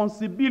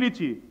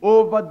responsibility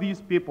over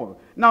these people.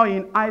 Now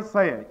in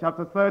Isaiah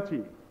chapter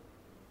 30,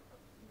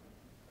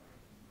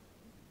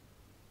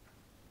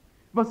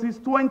 verses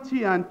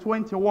 20 and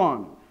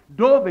 21,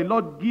 though the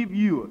Lord give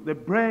you the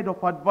bread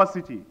of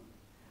adversity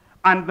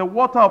and the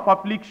water of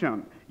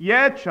affliction,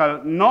 yet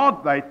shall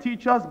not thy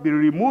teachers be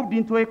removed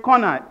into a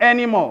corner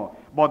anymore,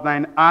 but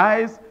thine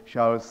eyes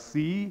shall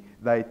see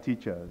thy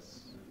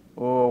teachers.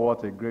 Oh,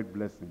 what a great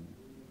blessing.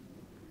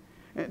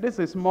 This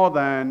is more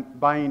than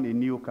buying a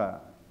new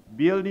car,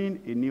 building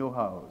a new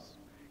house,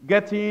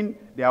 getting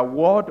the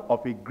award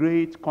of a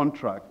great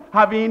contract,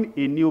 having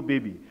a new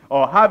baby,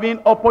 or having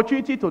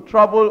opportunity to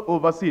travel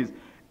overseas,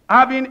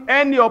 having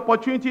any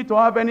opportunity to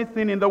have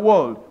anything in the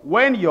world.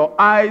 When your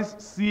eyes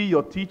see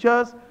your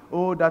teachers,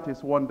 oh, that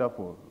is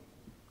wonderful.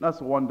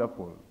 That's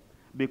wonderful.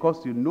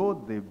 Because you know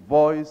the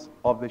voice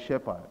of the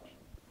shepherd.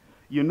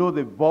 You know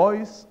the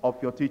voice of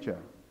your teacher.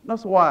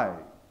 That's why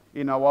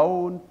in our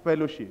own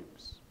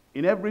fellowships,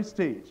 in every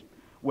state,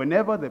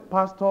 whenever the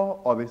pastor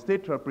or the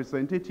state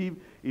representative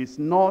is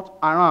not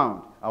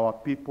around, our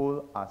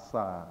people are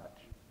sad.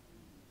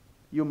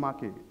 You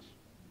mark it.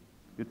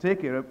 You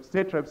take a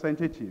state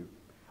representative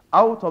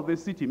out of the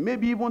city,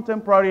 maybe even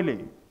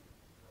temporarily,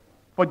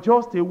 for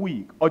just a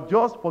week or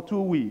just for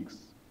 2 weeks.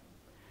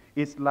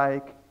 It's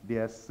like they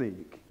are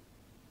sick.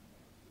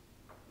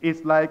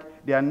 It's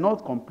like they are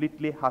not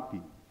completely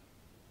happy.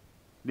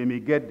 They may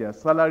get their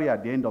salary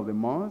at the end of the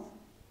month,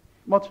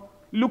 but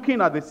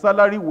looking at the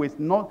salary with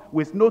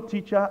no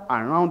teacher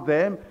around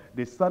them,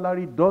 the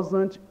salary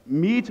doesn't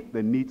meet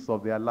the needs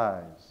of their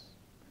lives.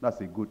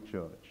 That's a good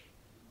church.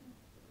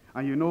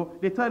 And you know,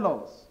 they tell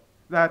us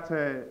that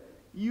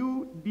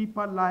you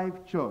Deeper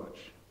Life Church,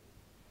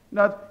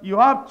 that you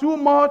have too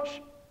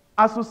much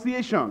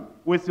association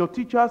with your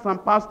teachers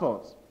and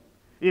pastors.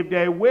 If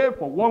they're away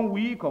for 1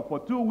 week or for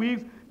 2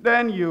 weeks,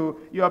 then you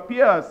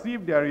appear as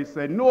if there is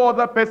no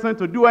other person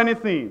to do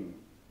anything.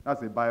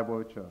 That's a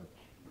Bible church.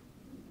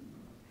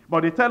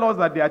 But they tell us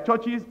that their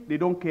churches, they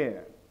don't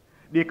care.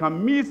 They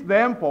can miss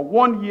them for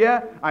 1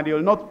 year and they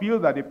will not feel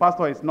that the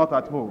pastor is not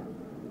at home.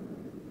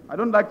 I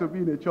don't like to be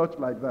in a church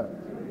like that.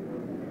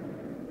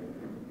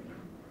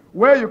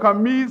 Where you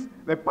can miss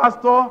the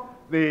pastor,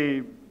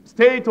 the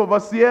state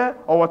overseer,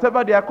 or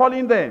whatever they are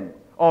calling them,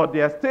 or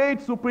their state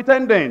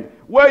superintendent,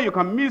 where you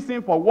can miss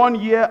him for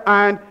 1 year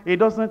and it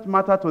doesn't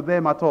matter to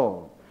them at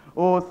all.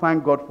 Oh,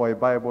 thank God for a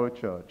Bible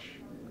church,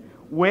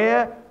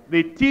 where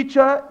the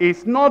teacher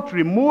is not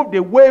removed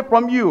away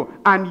from you,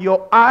 and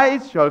your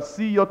eyes shall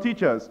see your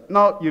teachers.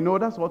 Now, you know,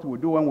 that's what we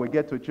do when we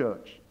get to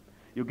church.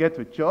 You get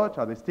to church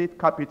at the state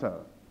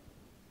capital,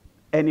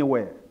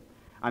 anywhere.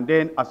 And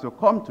then as you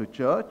come to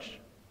church,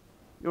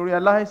 you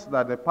realize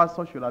that the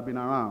pastor should have been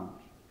around.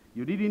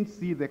 You didn't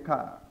see the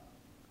car.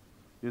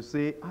 You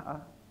say,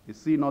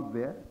 is he not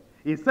there?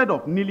 Instead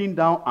of kneeling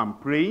down and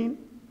praying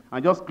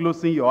and just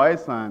closing your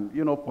eyes and,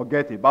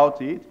 forget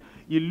about it,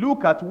 you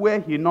look at where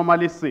he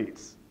normally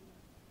sits.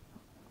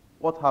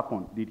 What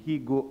happened? Did he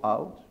go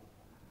out?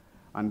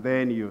 And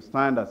then you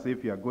stand as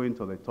if you are going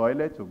to the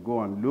toilet to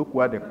go and look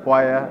where the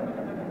choir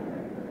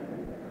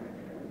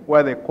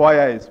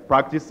is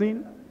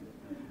practicing.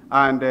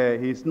 And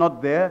he's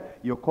not there.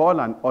 You call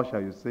an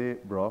usher. You say,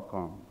 bro,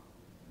 come.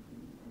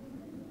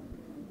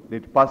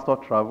 Did pastor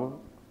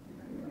travel?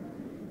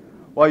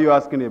 What are you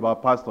asking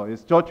about, pastor?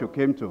 It's church you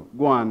came to.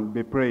 Go and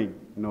be praying.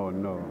 No.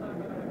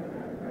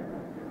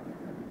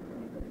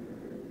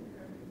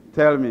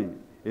 Tell me,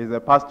 is the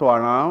pastor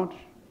around?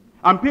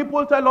 And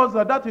people tell us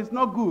that that is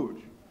not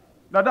good.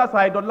 That's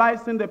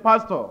idolizing the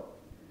pastor.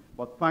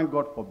 But thank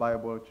God for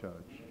Bible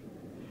Church.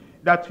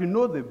 That you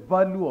know the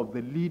value of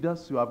the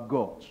leaders you have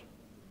got.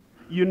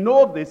 You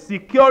know the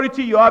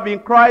security you have in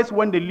Christ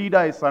when the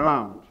leader is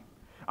around.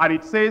 And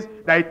it says,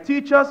 thy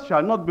teachers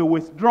shall not be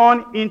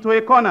withdrawn into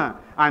a corner,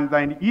 and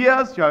thine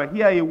ears shall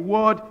hear a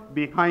word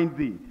behind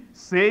thee,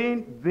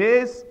 saying,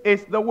 this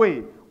is the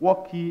way,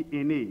 walk ye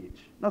in it.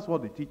 That's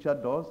what the teacher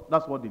does.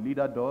 That's what the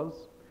leader does.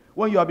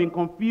 When you have been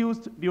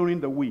confused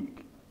during the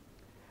week,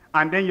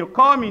 and then you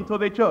come into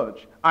the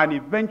church, and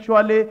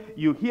eventually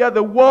you hear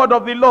the word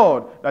of the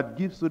Lord that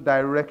gives you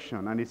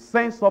direction and a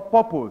sense of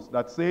purpose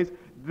that says,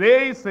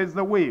 this is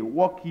the way,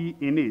 walk ye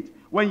in it.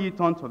 When ye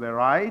turn to the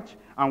right,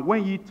 and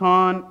when ye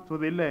turn to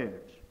the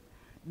left.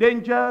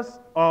 Dangers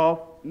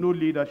of no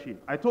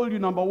leadership. I told you,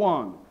 number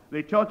one,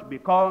 the church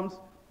becomes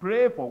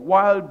prey for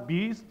wild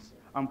beasts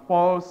and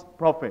false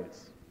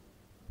prophets.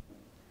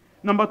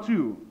 Number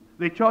two,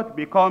 the church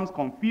becomes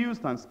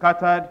confused and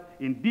scattered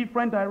in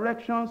different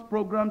directions,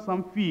 programs,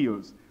 and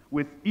fields,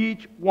 with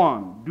each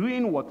one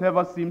doing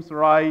whatever seems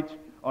right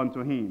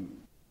unto him.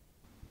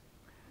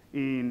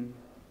 In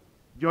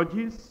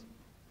Judges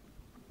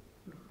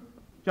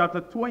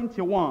chapter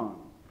 21,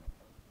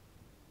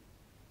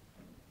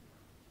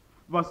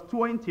 verse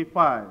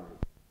 25.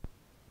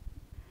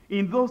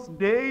 In those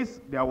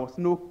days, there was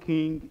no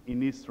king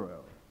in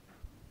Israel.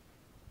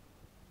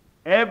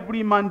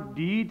 Every man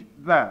did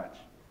that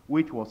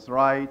which was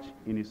right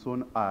in his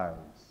own eyes.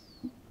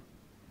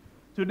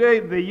 Today,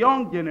 the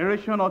young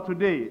generation of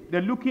today,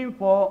 they're looking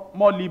for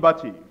more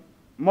liberty,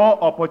 more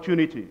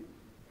opportunity.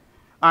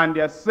 And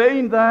they're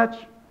saying that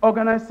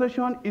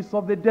organization is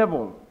of the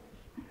devil.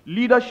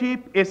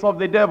 Leadership is of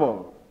the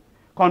devil.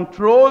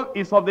 Control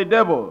is of the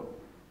devil.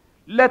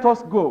 Let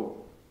us go.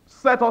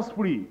 Set us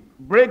free.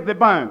 Break the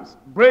bands.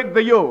 Break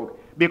the yoke.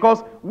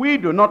 Because we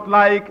do not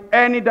like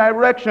any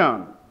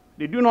direction.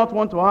 They do not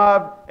want to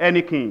have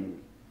any king.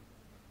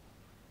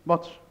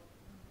 But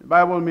the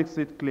Bible makes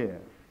it clear.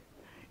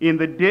 In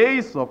the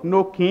days of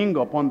no king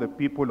upon the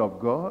people of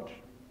God,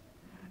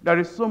 there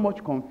is so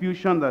much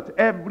confusion that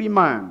every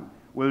man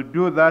will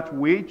do that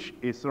which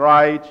is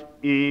right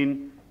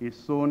in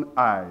his own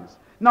eyes.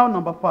 Now,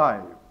 number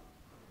 5.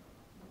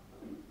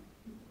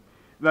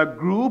 The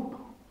group,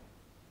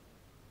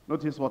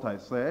 notice what I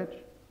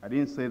said. I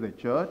didn't say the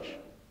church.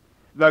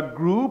 The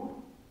group,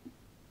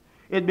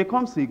 it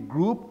becomes a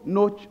group,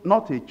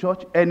 not a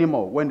church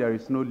anymore when there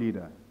is no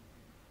leader.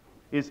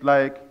 It's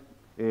like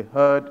a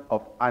herd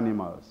of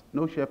animals.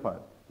 No shepherd,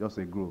 just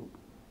a group.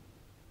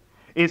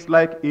 It's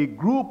like a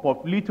group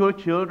of little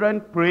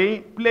children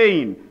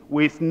playing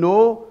with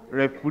no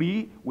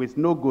referee, with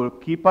no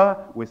goalkeeper,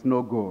 with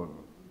no goal.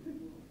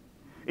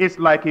 It's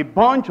like a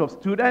bunch of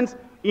students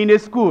in a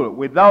school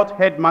without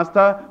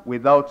headmaster,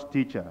 without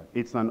teacher.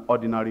 It's an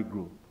ordinary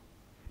group.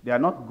 They are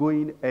not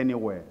going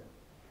anywhere.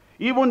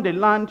 Even the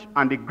land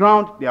and the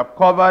ground they have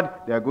covered,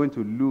 they are going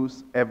to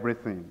lose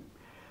everything.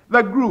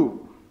 The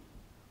group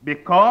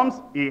becomes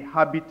a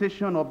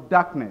habitation of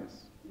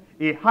darkness,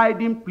 a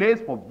hiding place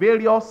for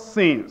various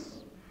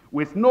sins,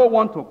 with no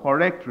one to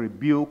correct,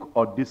 rebuke,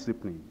 or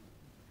discipline.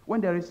 When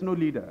there is no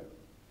leader,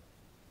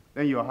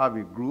 then you have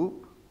a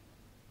group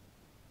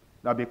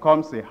that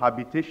becomes a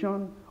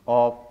habitation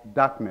of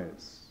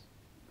darkness.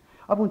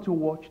 Haven't you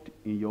watched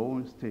in your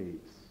own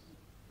states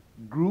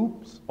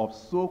groups of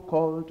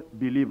so-called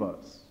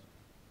believers?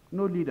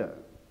 No leader,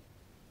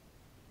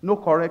 no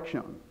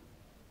correction,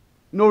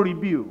 no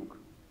rebuke,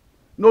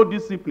 no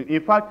discipline.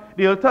 In fact,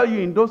 they'll tell you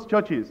in those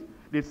churches,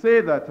 they say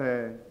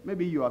that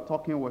maybe you are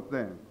talking with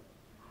them,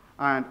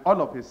 and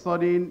all of a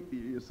sudden,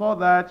 you saw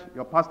that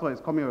your pastor is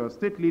coming or your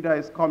state leader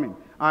is coming,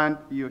 and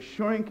you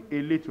shrink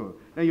a little.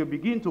 Then you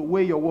begin to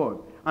weigh your word.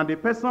 And the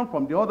person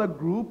from the other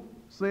group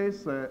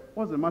says,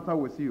 what's the matter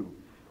with you?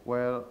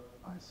 Well,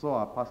 I saw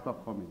our pastor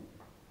coming.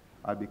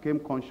 I became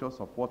conscious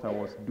of what I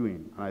was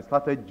doing. And I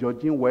started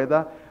judging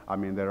whether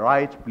I'm in the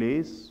right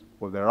place,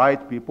 with the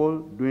right people,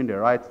 doing the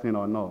right thing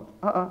or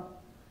not.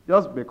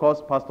 Just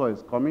because pastor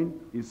is coming,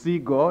 you see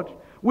God.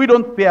 We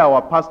don't fear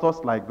our pastors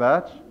like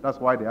that. That's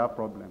why they have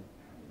problems.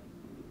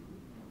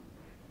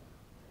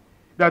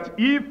 That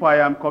if I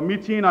am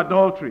committing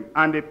adultery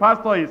and the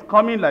pastor is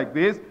coming like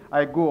this,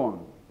 I go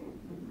on.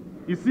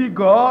 You see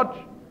God,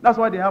 that's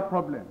why they have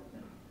problems.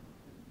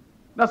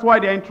 That's why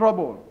they're in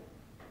trouble.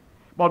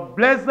 But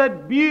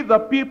blessed be the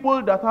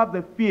people that have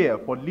the fear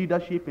for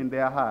leadership in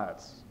their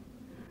hearts.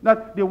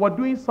 That they were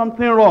doing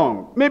something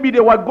wrong. Maybe they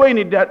were going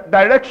in the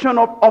direction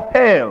of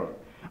hell.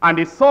 And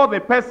they saw the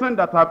person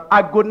that had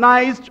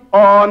agonized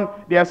on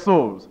their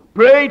souls,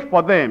 prayed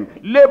for them,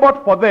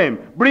 labored for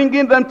them,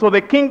 bringing them to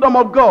the kingdom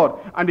of God.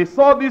 And they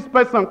saw this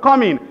person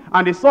coming,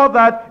 and they saw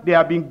that they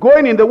had been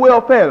going in the way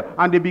of hell,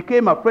 and they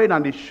became afraid,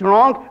 and they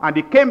shrunk, and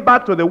they came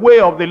back to the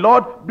way of the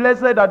Lord.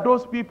 Blessed are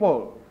those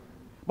people.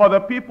 But the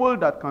people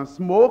that can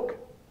smoke,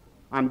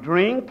 and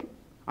drink,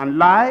 and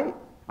lie,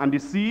 and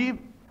deceive,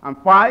 and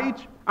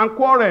fight, and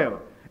quarrel,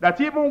 that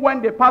even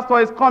when the pastor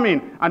is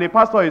coming, and the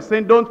pastor is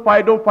saying, don't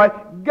fight,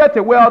 get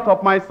away out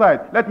of my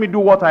sight, let me do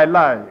what I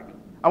like.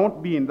 I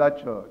won't be in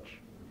that church.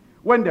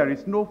 when there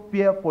is no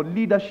fear for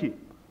leadership,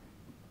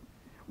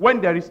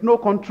 when there is no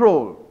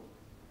control,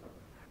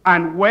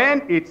 and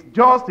when it's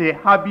just a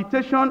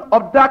habitation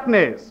of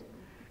darkness,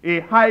 a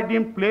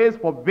hiding place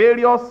for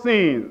various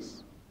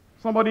sins.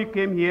 Somebody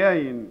came here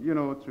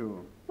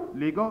to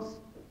Lagos,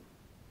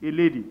 a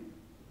lady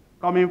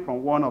coming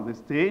from one of the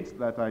states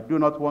that I do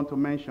not want to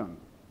mention.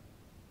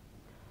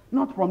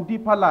 Not from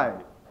Deeper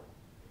Life.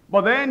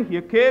 But then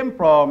he came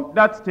from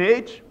that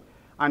stage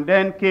and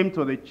then came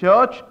to the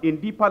church in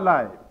Deeper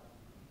Life.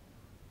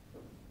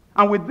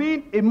 And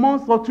within a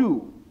month or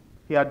two,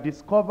 he had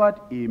discovered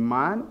a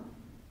man,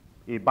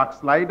 a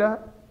backslider,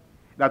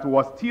 that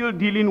was still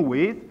dealing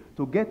with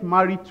to get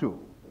married to.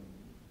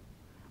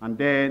 And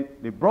then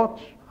they brought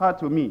her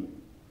to me.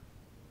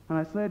 And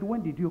I said,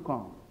 when did you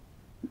come?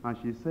 And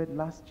she said,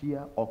 last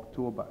year,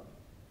 October.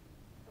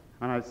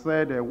 And I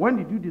said, when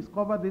did you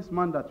discover this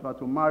man that you are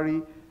to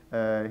marry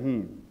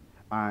him?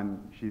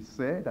 And she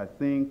said, I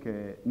think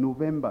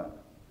November.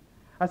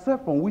 I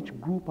said, from which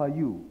group are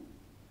you?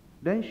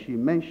 Then she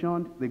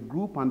mentioned the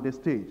group and the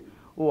stage.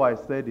 Oh, I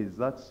said, is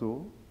that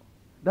so?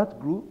 That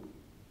group?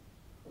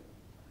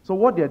 So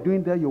what they're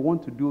doing there, you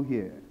want to do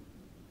here?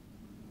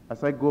 I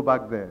said, go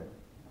back there.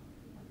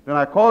 Then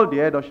I called the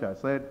head usher.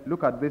 I said,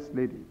 look at this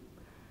lady.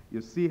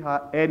 You see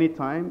her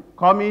anytime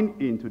coming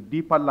into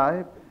Deeper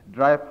Life,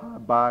 drive her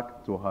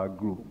back to her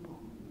group.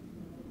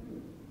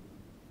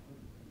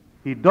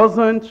 She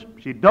doesn't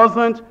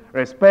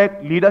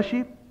respect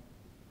leadership.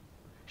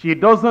 She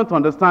doesn't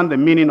understand the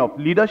meaning of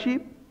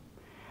leadership.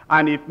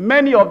 And if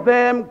many of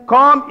them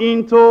come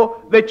into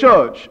the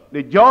church,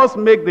 they just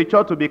make the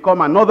church to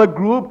become another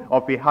group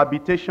of a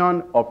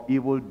habitation of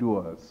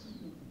evildoers.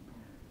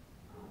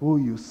 Oh,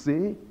 you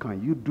say,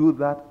 can you do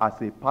that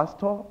as a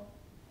pastor?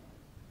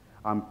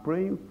 I'm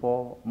praying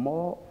for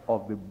more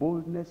of the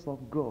boldness of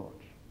God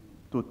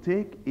to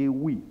take a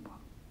whip,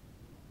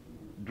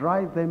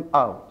 drive them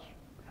out.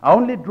 I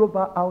only drove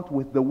her out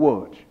with the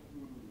word.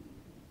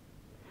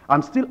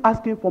 I'm still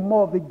asking for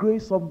more of the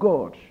grace of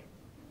God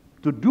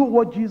to do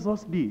what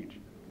Jesus did.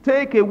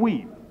 Take a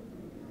whip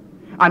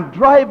and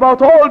drive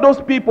out all those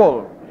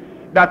people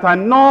that are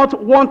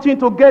not wanting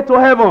to get to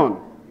heaven,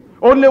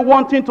 only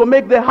wanting to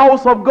make the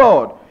house of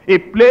God a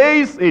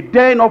place, a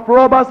den of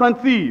robbers and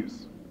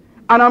thieves.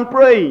 And I'm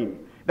praying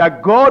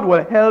that God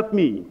will help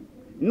me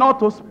not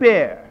to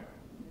spare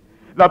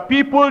the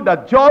people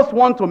that just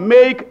want to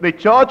make the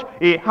church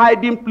a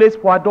hiding place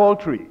for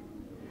adultery,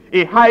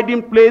 a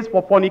hiding place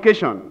for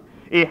fornication,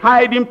 a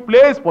hiding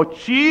place for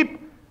cheap,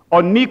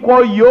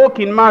 unequal yoke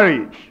in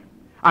marriage.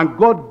 And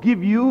God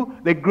give you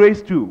the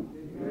grace to,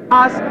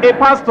 as a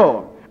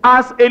pastor,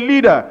 as a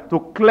leader, to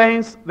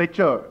cleanse the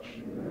church.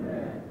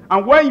 Amen.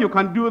 And when you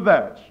can do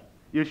that,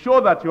 you show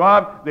that you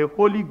have the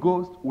Holy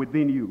Ghost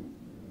within you.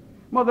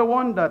 But the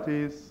one that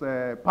is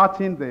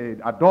patting the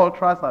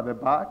adulterers at the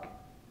back,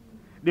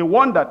 the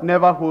one that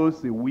never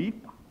holds a whip,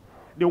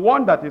 the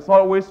one that is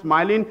always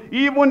smiling,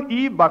 even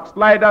if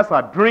backsliders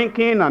are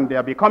drinking and they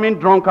are becoming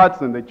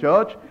drunkards in the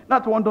church,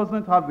 that one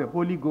doesn't have the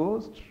Holy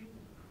Ghost.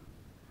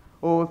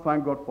 Oh,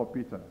 thank God for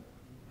Peter.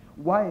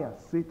 Why has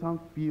Satan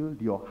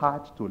filled your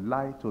heart to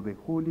lie to the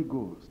Holy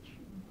Ghost?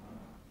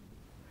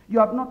 You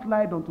have not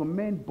lied unto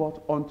men,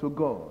 but unto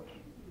God.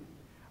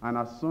 And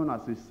as soon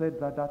as he said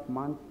that, that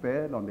man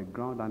fell on the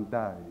ground and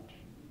died.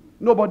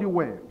 Nobody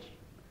wept.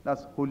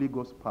 That's Holy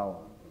Ghost power.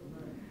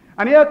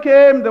 And here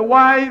came the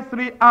wife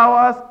 3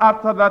 hours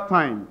after that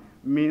time,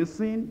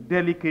 mincing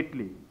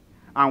delicately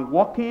and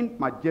walking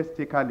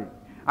majestically,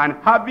 and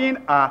having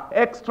her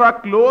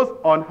extra clothes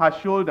on her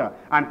shoulder,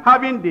 and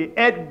having the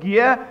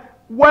headgear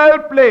well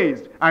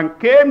placed, and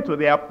came to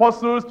the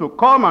apostles to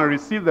come and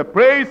receive the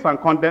praise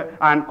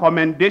and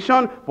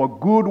commendation for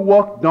good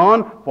work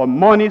done, for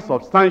money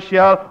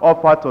substantial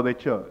offered to the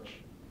church.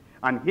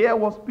 And here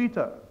was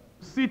Peter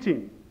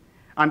sitting,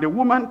 and the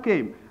woman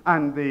came,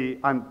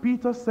 and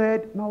Peter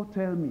said, now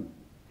tell me,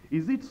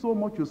 is it so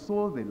much you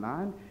sold the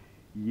land?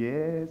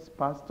 Yes,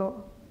 pastor.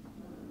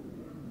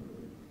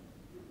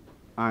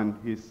 And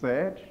he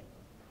said,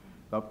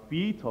 the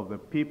feet of the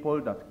people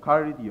that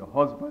carried your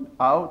husband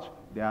out,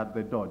 they're at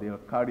the door. They'll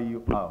carry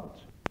you out.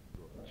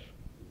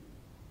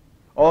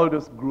 All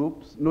those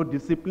groups, no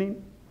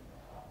discipline,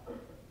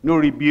 no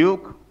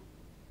rebuke,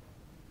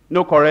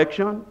 no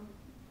correction.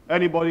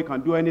 Anybody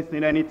can do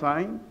anything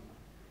anytime.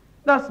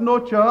 That's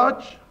no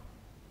church.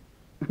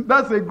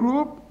 That's a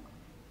group.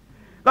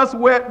 That's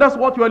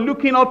what you are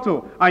looking up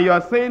to. And you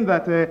are saying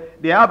that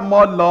they have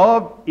more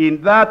love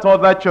in that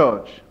other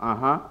church.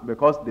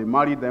 Because they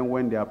marry them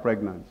when they are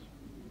pregnant.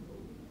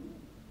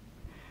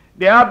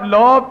 They have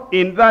love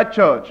in that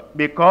church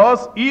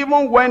because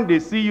even when they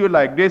see you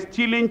like this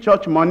stealing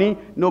church money,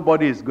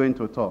 nobody is going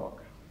to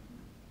talk.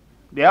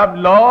 They have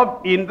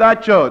love in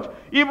that church.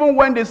 Even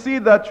when they see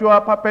that you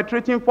are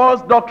perpetrating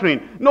false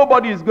doctrine,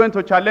 nobody is going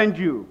to challenge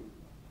you.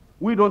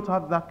 We don't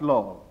have that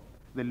love.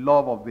 The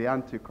love of the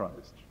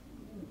Antichrist.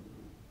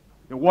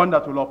 The one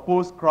that will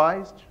oppose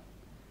Christ.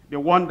 The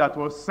one that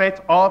will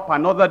set up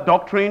another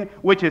doctrine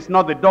which is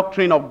not the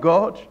doctrine of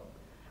God.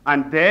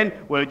 And then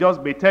we'll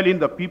just be telling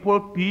the people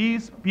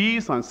peace,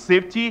 peace, and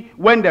safety.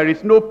 When there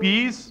is no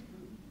peace,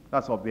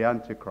 that's of the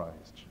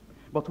Antichrist.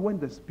 But when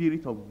the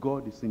Spirit of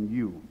God is in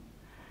you,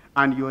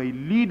 and you're a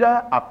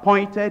leader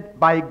appointed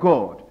by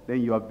God,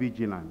 then you are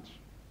vigilant.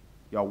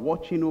 You are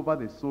watching over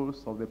the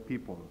souls of the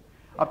people.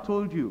 I've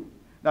told you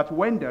that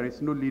when there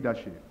is no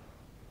leadership,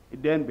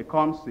 it then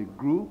becomes a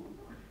group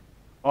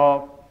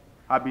of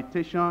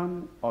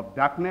habitation of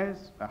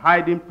darkness, a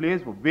hiding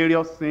place for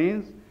various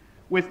sins,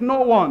 with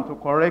no one to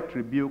correct,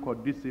 rebuke, or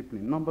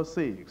discipline. Number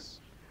 6,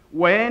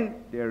 when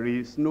there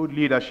is no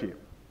leadership,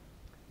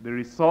 the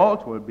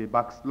result will be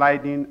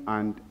backsliding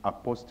and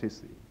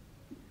apostasy.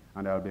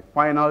 And there will be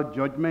final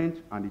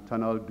judgment and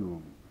eternal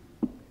doom.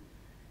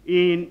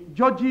 In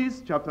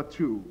Judges chapter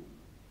 2,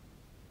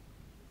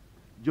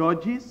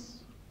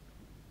 Judges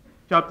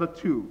chapter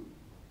 2,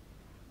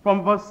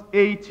 from verse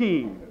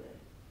 18,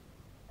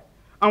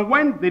 and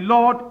when the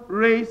Lord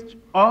raised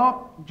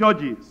up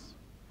judges,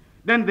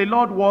 then the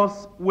Lord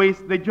was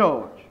with the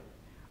judge,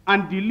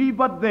 and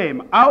delivered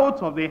them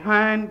out of the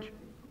hand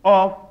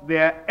of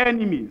their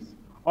enemies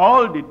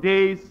all the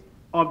days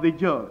of the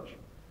judge.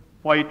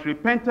 For it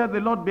repented the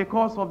Lord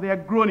because of their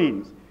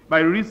groanings,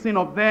 by reason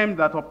of them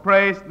that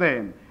oppressed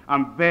them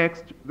and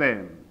vexed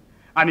them.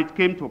 And it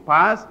came to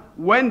pass,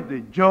 when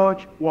the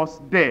judge was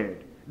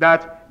dead,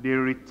 that they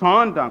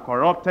returned and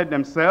corrupted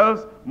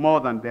themselves more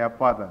than their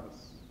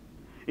fathers,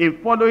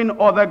 in following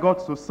other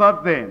gods to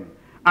serve them,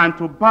 and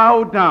to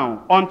bow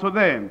down unto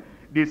them.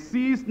 They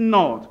ceased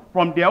not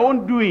from their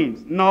own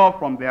doings, nor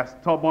from their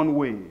stubborn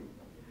way.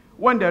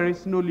 When there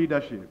is no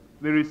leadership,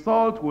 the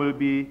result will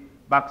be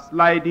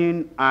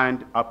backsliding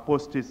and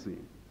apostasy,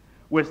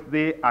 with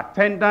the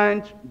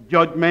attendant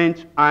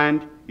judgment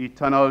and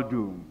eternal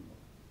doom.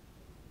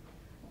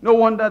 No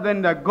wonder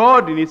then that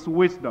God in his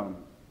wisdom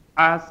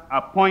has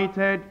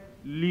appointed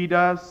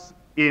leaders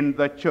in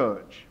the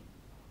church.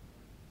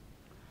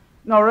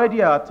 Now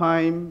already our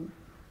time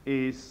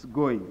is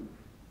going.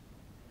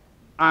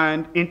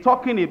 And in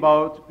talking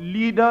about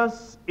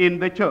leaders in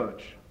the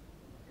church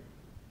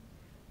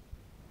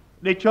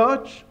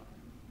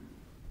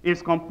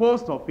is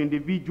composed of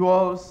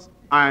individuals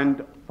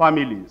and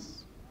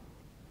families.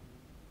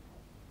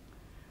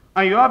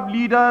 And you have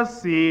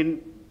leaders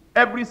in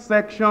every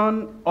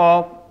section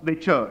of the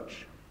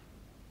church.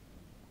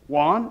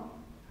 1,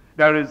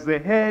 there is the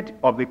head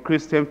of the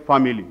Christian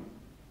family.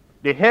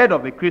 The head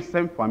of the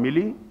Christian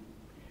family,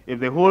 if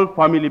the whole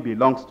family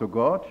belongs to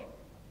God,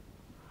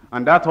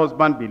 and that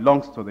husband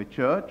belongs to the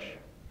church,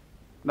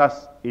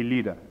 that's a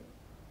leader.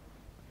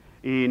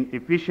 In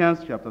Ephesians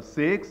chapter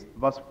 6,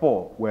 verse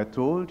 4, we're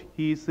told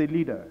he is a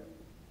leader.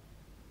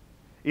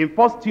 In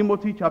 1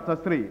 Timothy chapter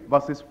 3,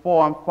 verses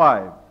 4 and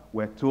 5,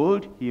 we're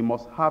told he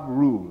must have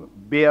rule,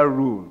 bear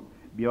rule,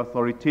 be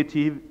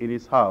authoritative in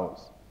his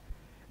house,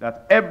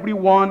 that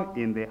everyone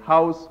in the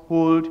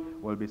household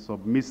will be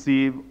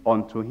submissive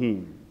unto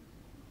him.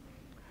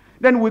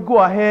 Then we go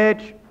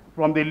ahead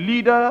from the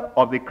leader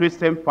of the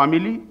Christian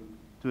family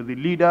to the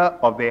leader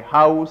of the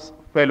house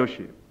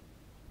fellowship.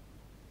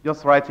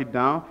 Just write it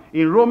down.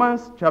 In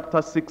Romans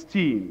chapter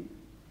 16,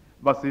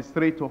 verses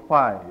 3 to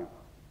 5,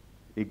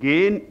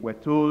 again, we're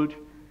told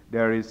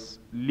there is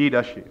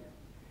leadership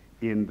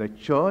in the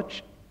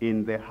church,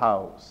 in the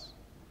house.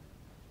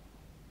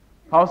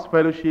 House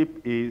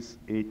fellowship is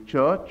a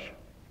church,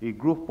 a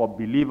group of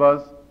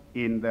believers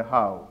in the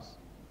house.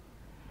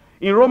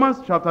 In Romans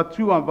chapter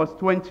 2 and verse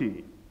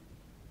 20,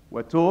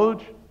 we're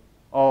told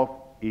of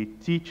a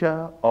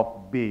teacher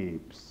of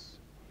babes.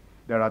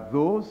 There are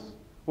those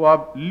who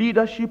have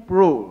leadership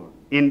role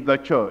in the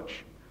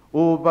church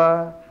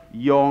over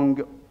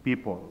young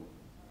people.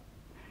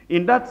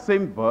 In that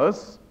same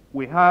verse,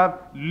 we have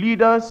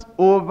leaders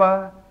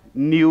over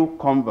new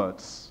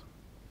converts.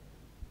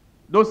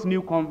 Those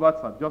new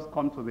converts have just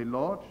come to the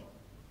Lord.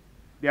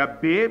 They are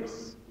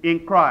babes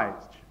in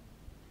Christ.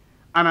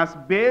 And as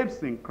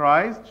babes in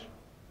Christ,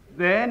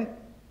 then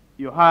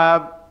you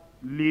have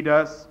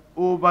leaders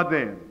over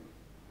them.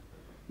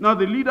 Now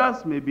the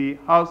leaders may be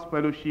house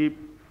fellowship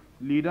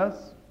leaders.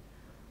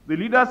 The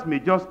leaders may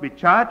just be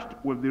charged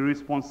with the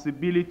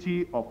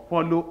responsibility of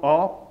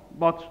follow-up,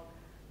 but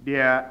they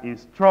are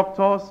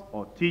instructors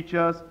or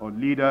teachers or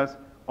leaders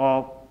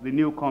of the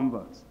new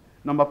converts.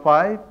 Number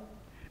 5,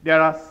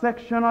 there are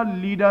sectional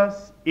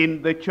leaders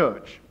in the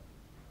church.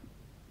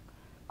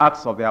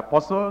 Acts of the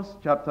Apostles,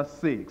 chapter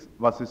 6,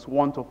 verses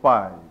 1 to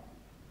 5.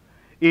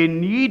 A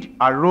need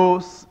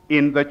arose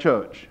in the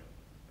church,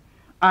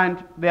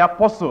 and the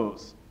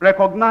apostles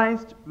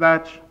recognized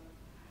that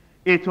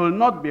it will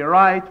not be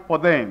right for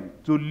them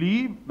to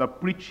leave the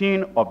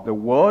preaching of the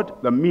word,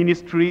 the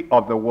ministry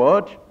of the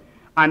word,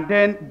 and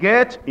then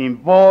get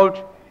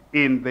involved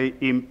in the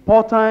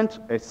important,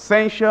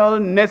 essential,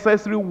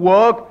 necessary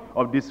work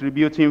of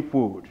distributing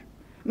food.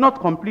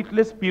 Not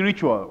completely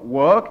spiritual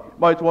work,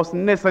 but it was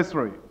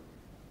necessary.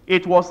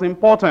 It was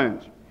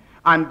important.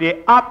 And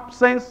the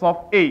absence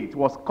of it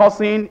was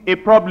causing a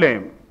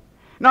problem.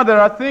 Now there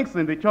are things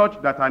in the church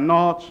that are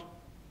not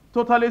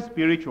totally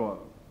spiritual,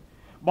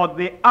 But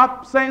the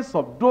absence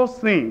of those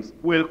things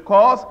will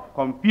cause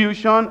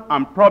confusion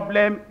and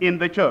problem in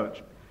the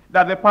church.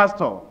 That the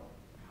pastor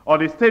or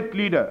the state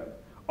leader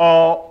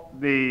or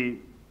the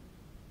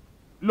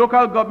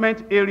local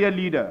government area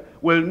leader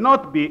will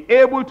not be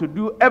able to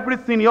do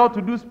everything he ought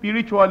to do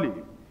spiritually.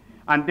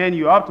 And then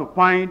you have to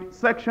find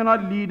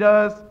sectional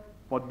leaders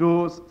for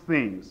those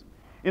things.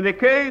 In the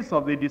case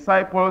of the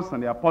disciples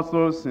and the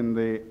apostles in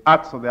the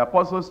Acts of the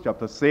Apostles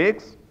chapter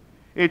 6,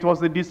 it was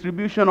the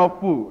distribution of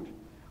food,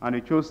 and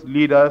he chose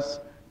leaders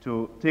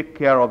to take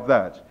care of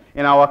that.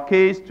 In our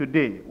case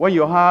today, when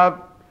you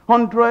have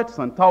hundreds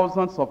and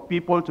thousands of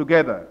people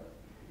together,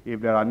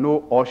 if there are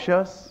no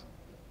ushers,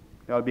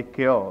 there will be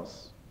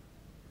chaos.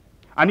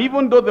 And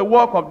even though the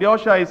work of the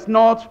usher is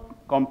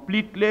not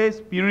completely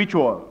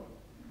spiritual,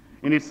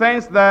 in the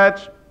sense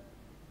that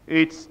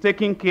it's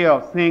taking care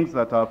of things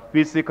that are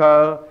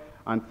physical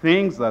and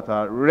things that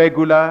are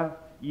regular,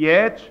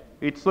 yet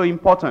it's so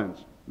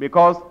important,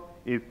 because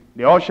if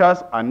the ushers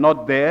are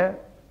not there,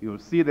 you'll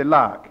see the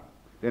lack.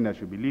 Then there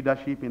should be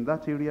leadership in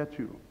that area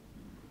too.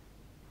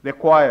 The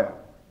choir.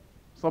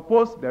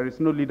 Suppose there is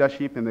no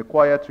leadership in the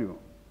choir too.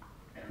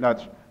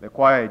 That the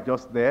choir is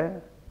just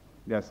there.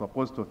 They are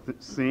supposed to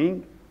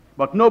sing.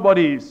 But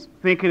nobody is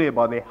thinking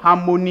about the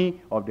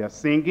harmony of their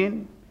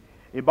singing,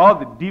 about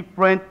the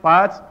different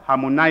parts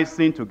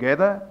harmonizing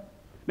together.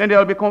 Then there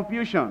will be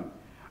confusion.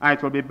 And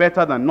it will be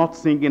better than not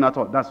singing at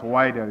all. That's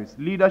why there is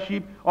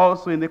leadership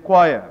also in the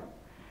choir.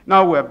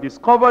 Now we have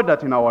discovered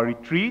that in our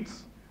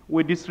retreats,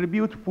 we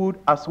distribute food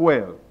as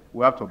well.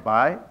 We have to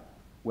buy,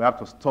 we have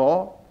to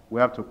store, we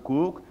have to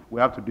cook, we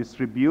have to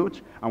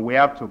distribute, and we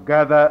have to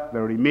gather the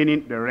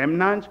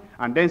remnant,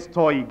 and then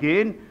store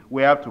again.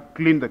 We have to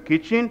clean the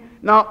kitchen.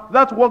 Now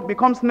that work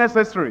becomes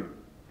necessary.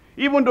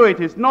 Even though it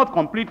is not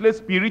completely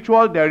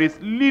spiritual, there is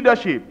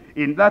leadership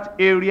in that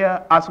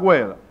area as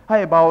well.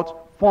 How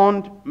about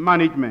fund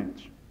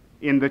management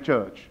in the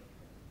church?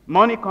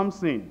 Money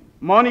comes in,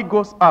 money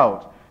goes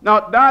out.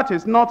 Now that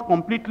is not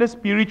completely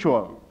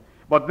spiritual,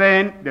 but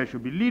then there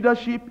should be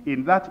leadership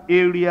in that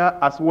area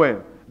as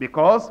well,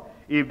 because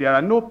if there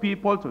are no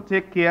people to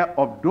take care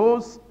of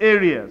those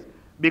areas,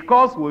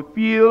 because we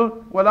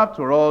feel, well,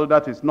 after all,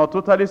 that is not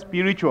totally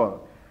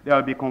spiritual, there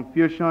will be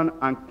confusion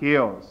and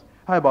chaos.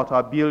 How about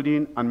our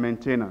building and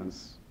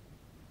maintenance?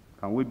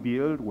 Can we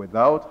build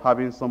without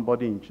having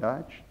somebody in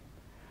charge?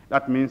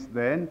 That means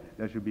then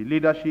there should be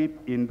leadership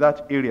in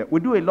that area.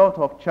 We do a lot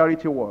of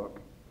charity work,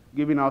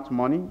 giving out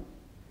money,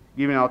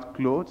 giving out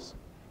clothes,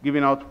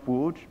 giving out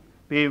food,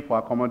 paying for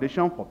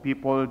accommodation for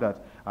people that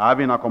are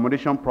having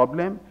accommodation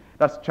problem.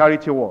 That's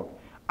charity work.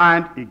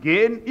 And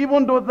again,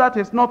 even though that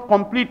is not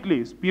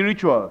completely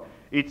spiritual,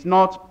 it's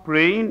not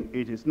praying,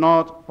 it is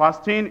not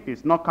fasting,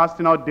 it's not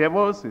casting out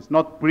devils, it's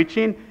not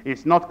preaching,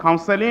 it's not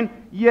counseling,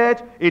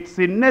 yet it's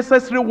a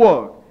necessary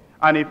work.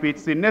 And if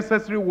it's a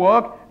necessary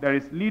work, there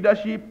is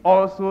leadership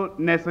also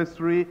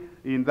necessary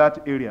in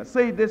that area.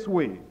 Say it this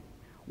way: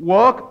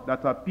 work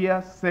that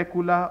appears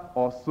secular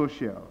or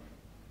social,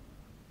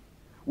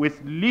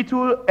 with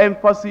little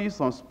emphasis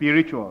on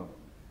spiritual,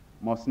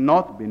 must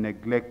not be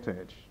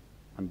neglected,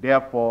 and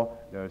therefore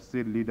there is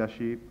still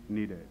leadership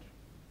needed.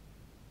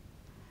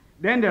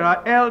 Then there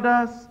are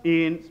elders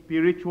in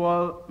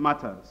spiritual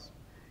matters.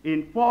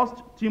 In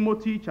 1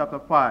 Timothy chapter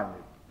 5,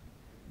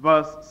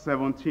 verse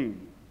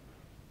 17.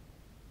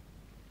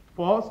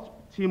 1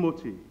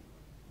 Timothy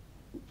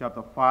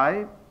chapter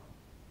 5,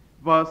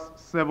 verse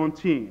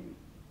 17.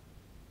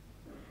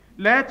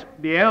 Let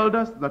the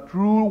elders that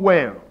rule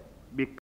well be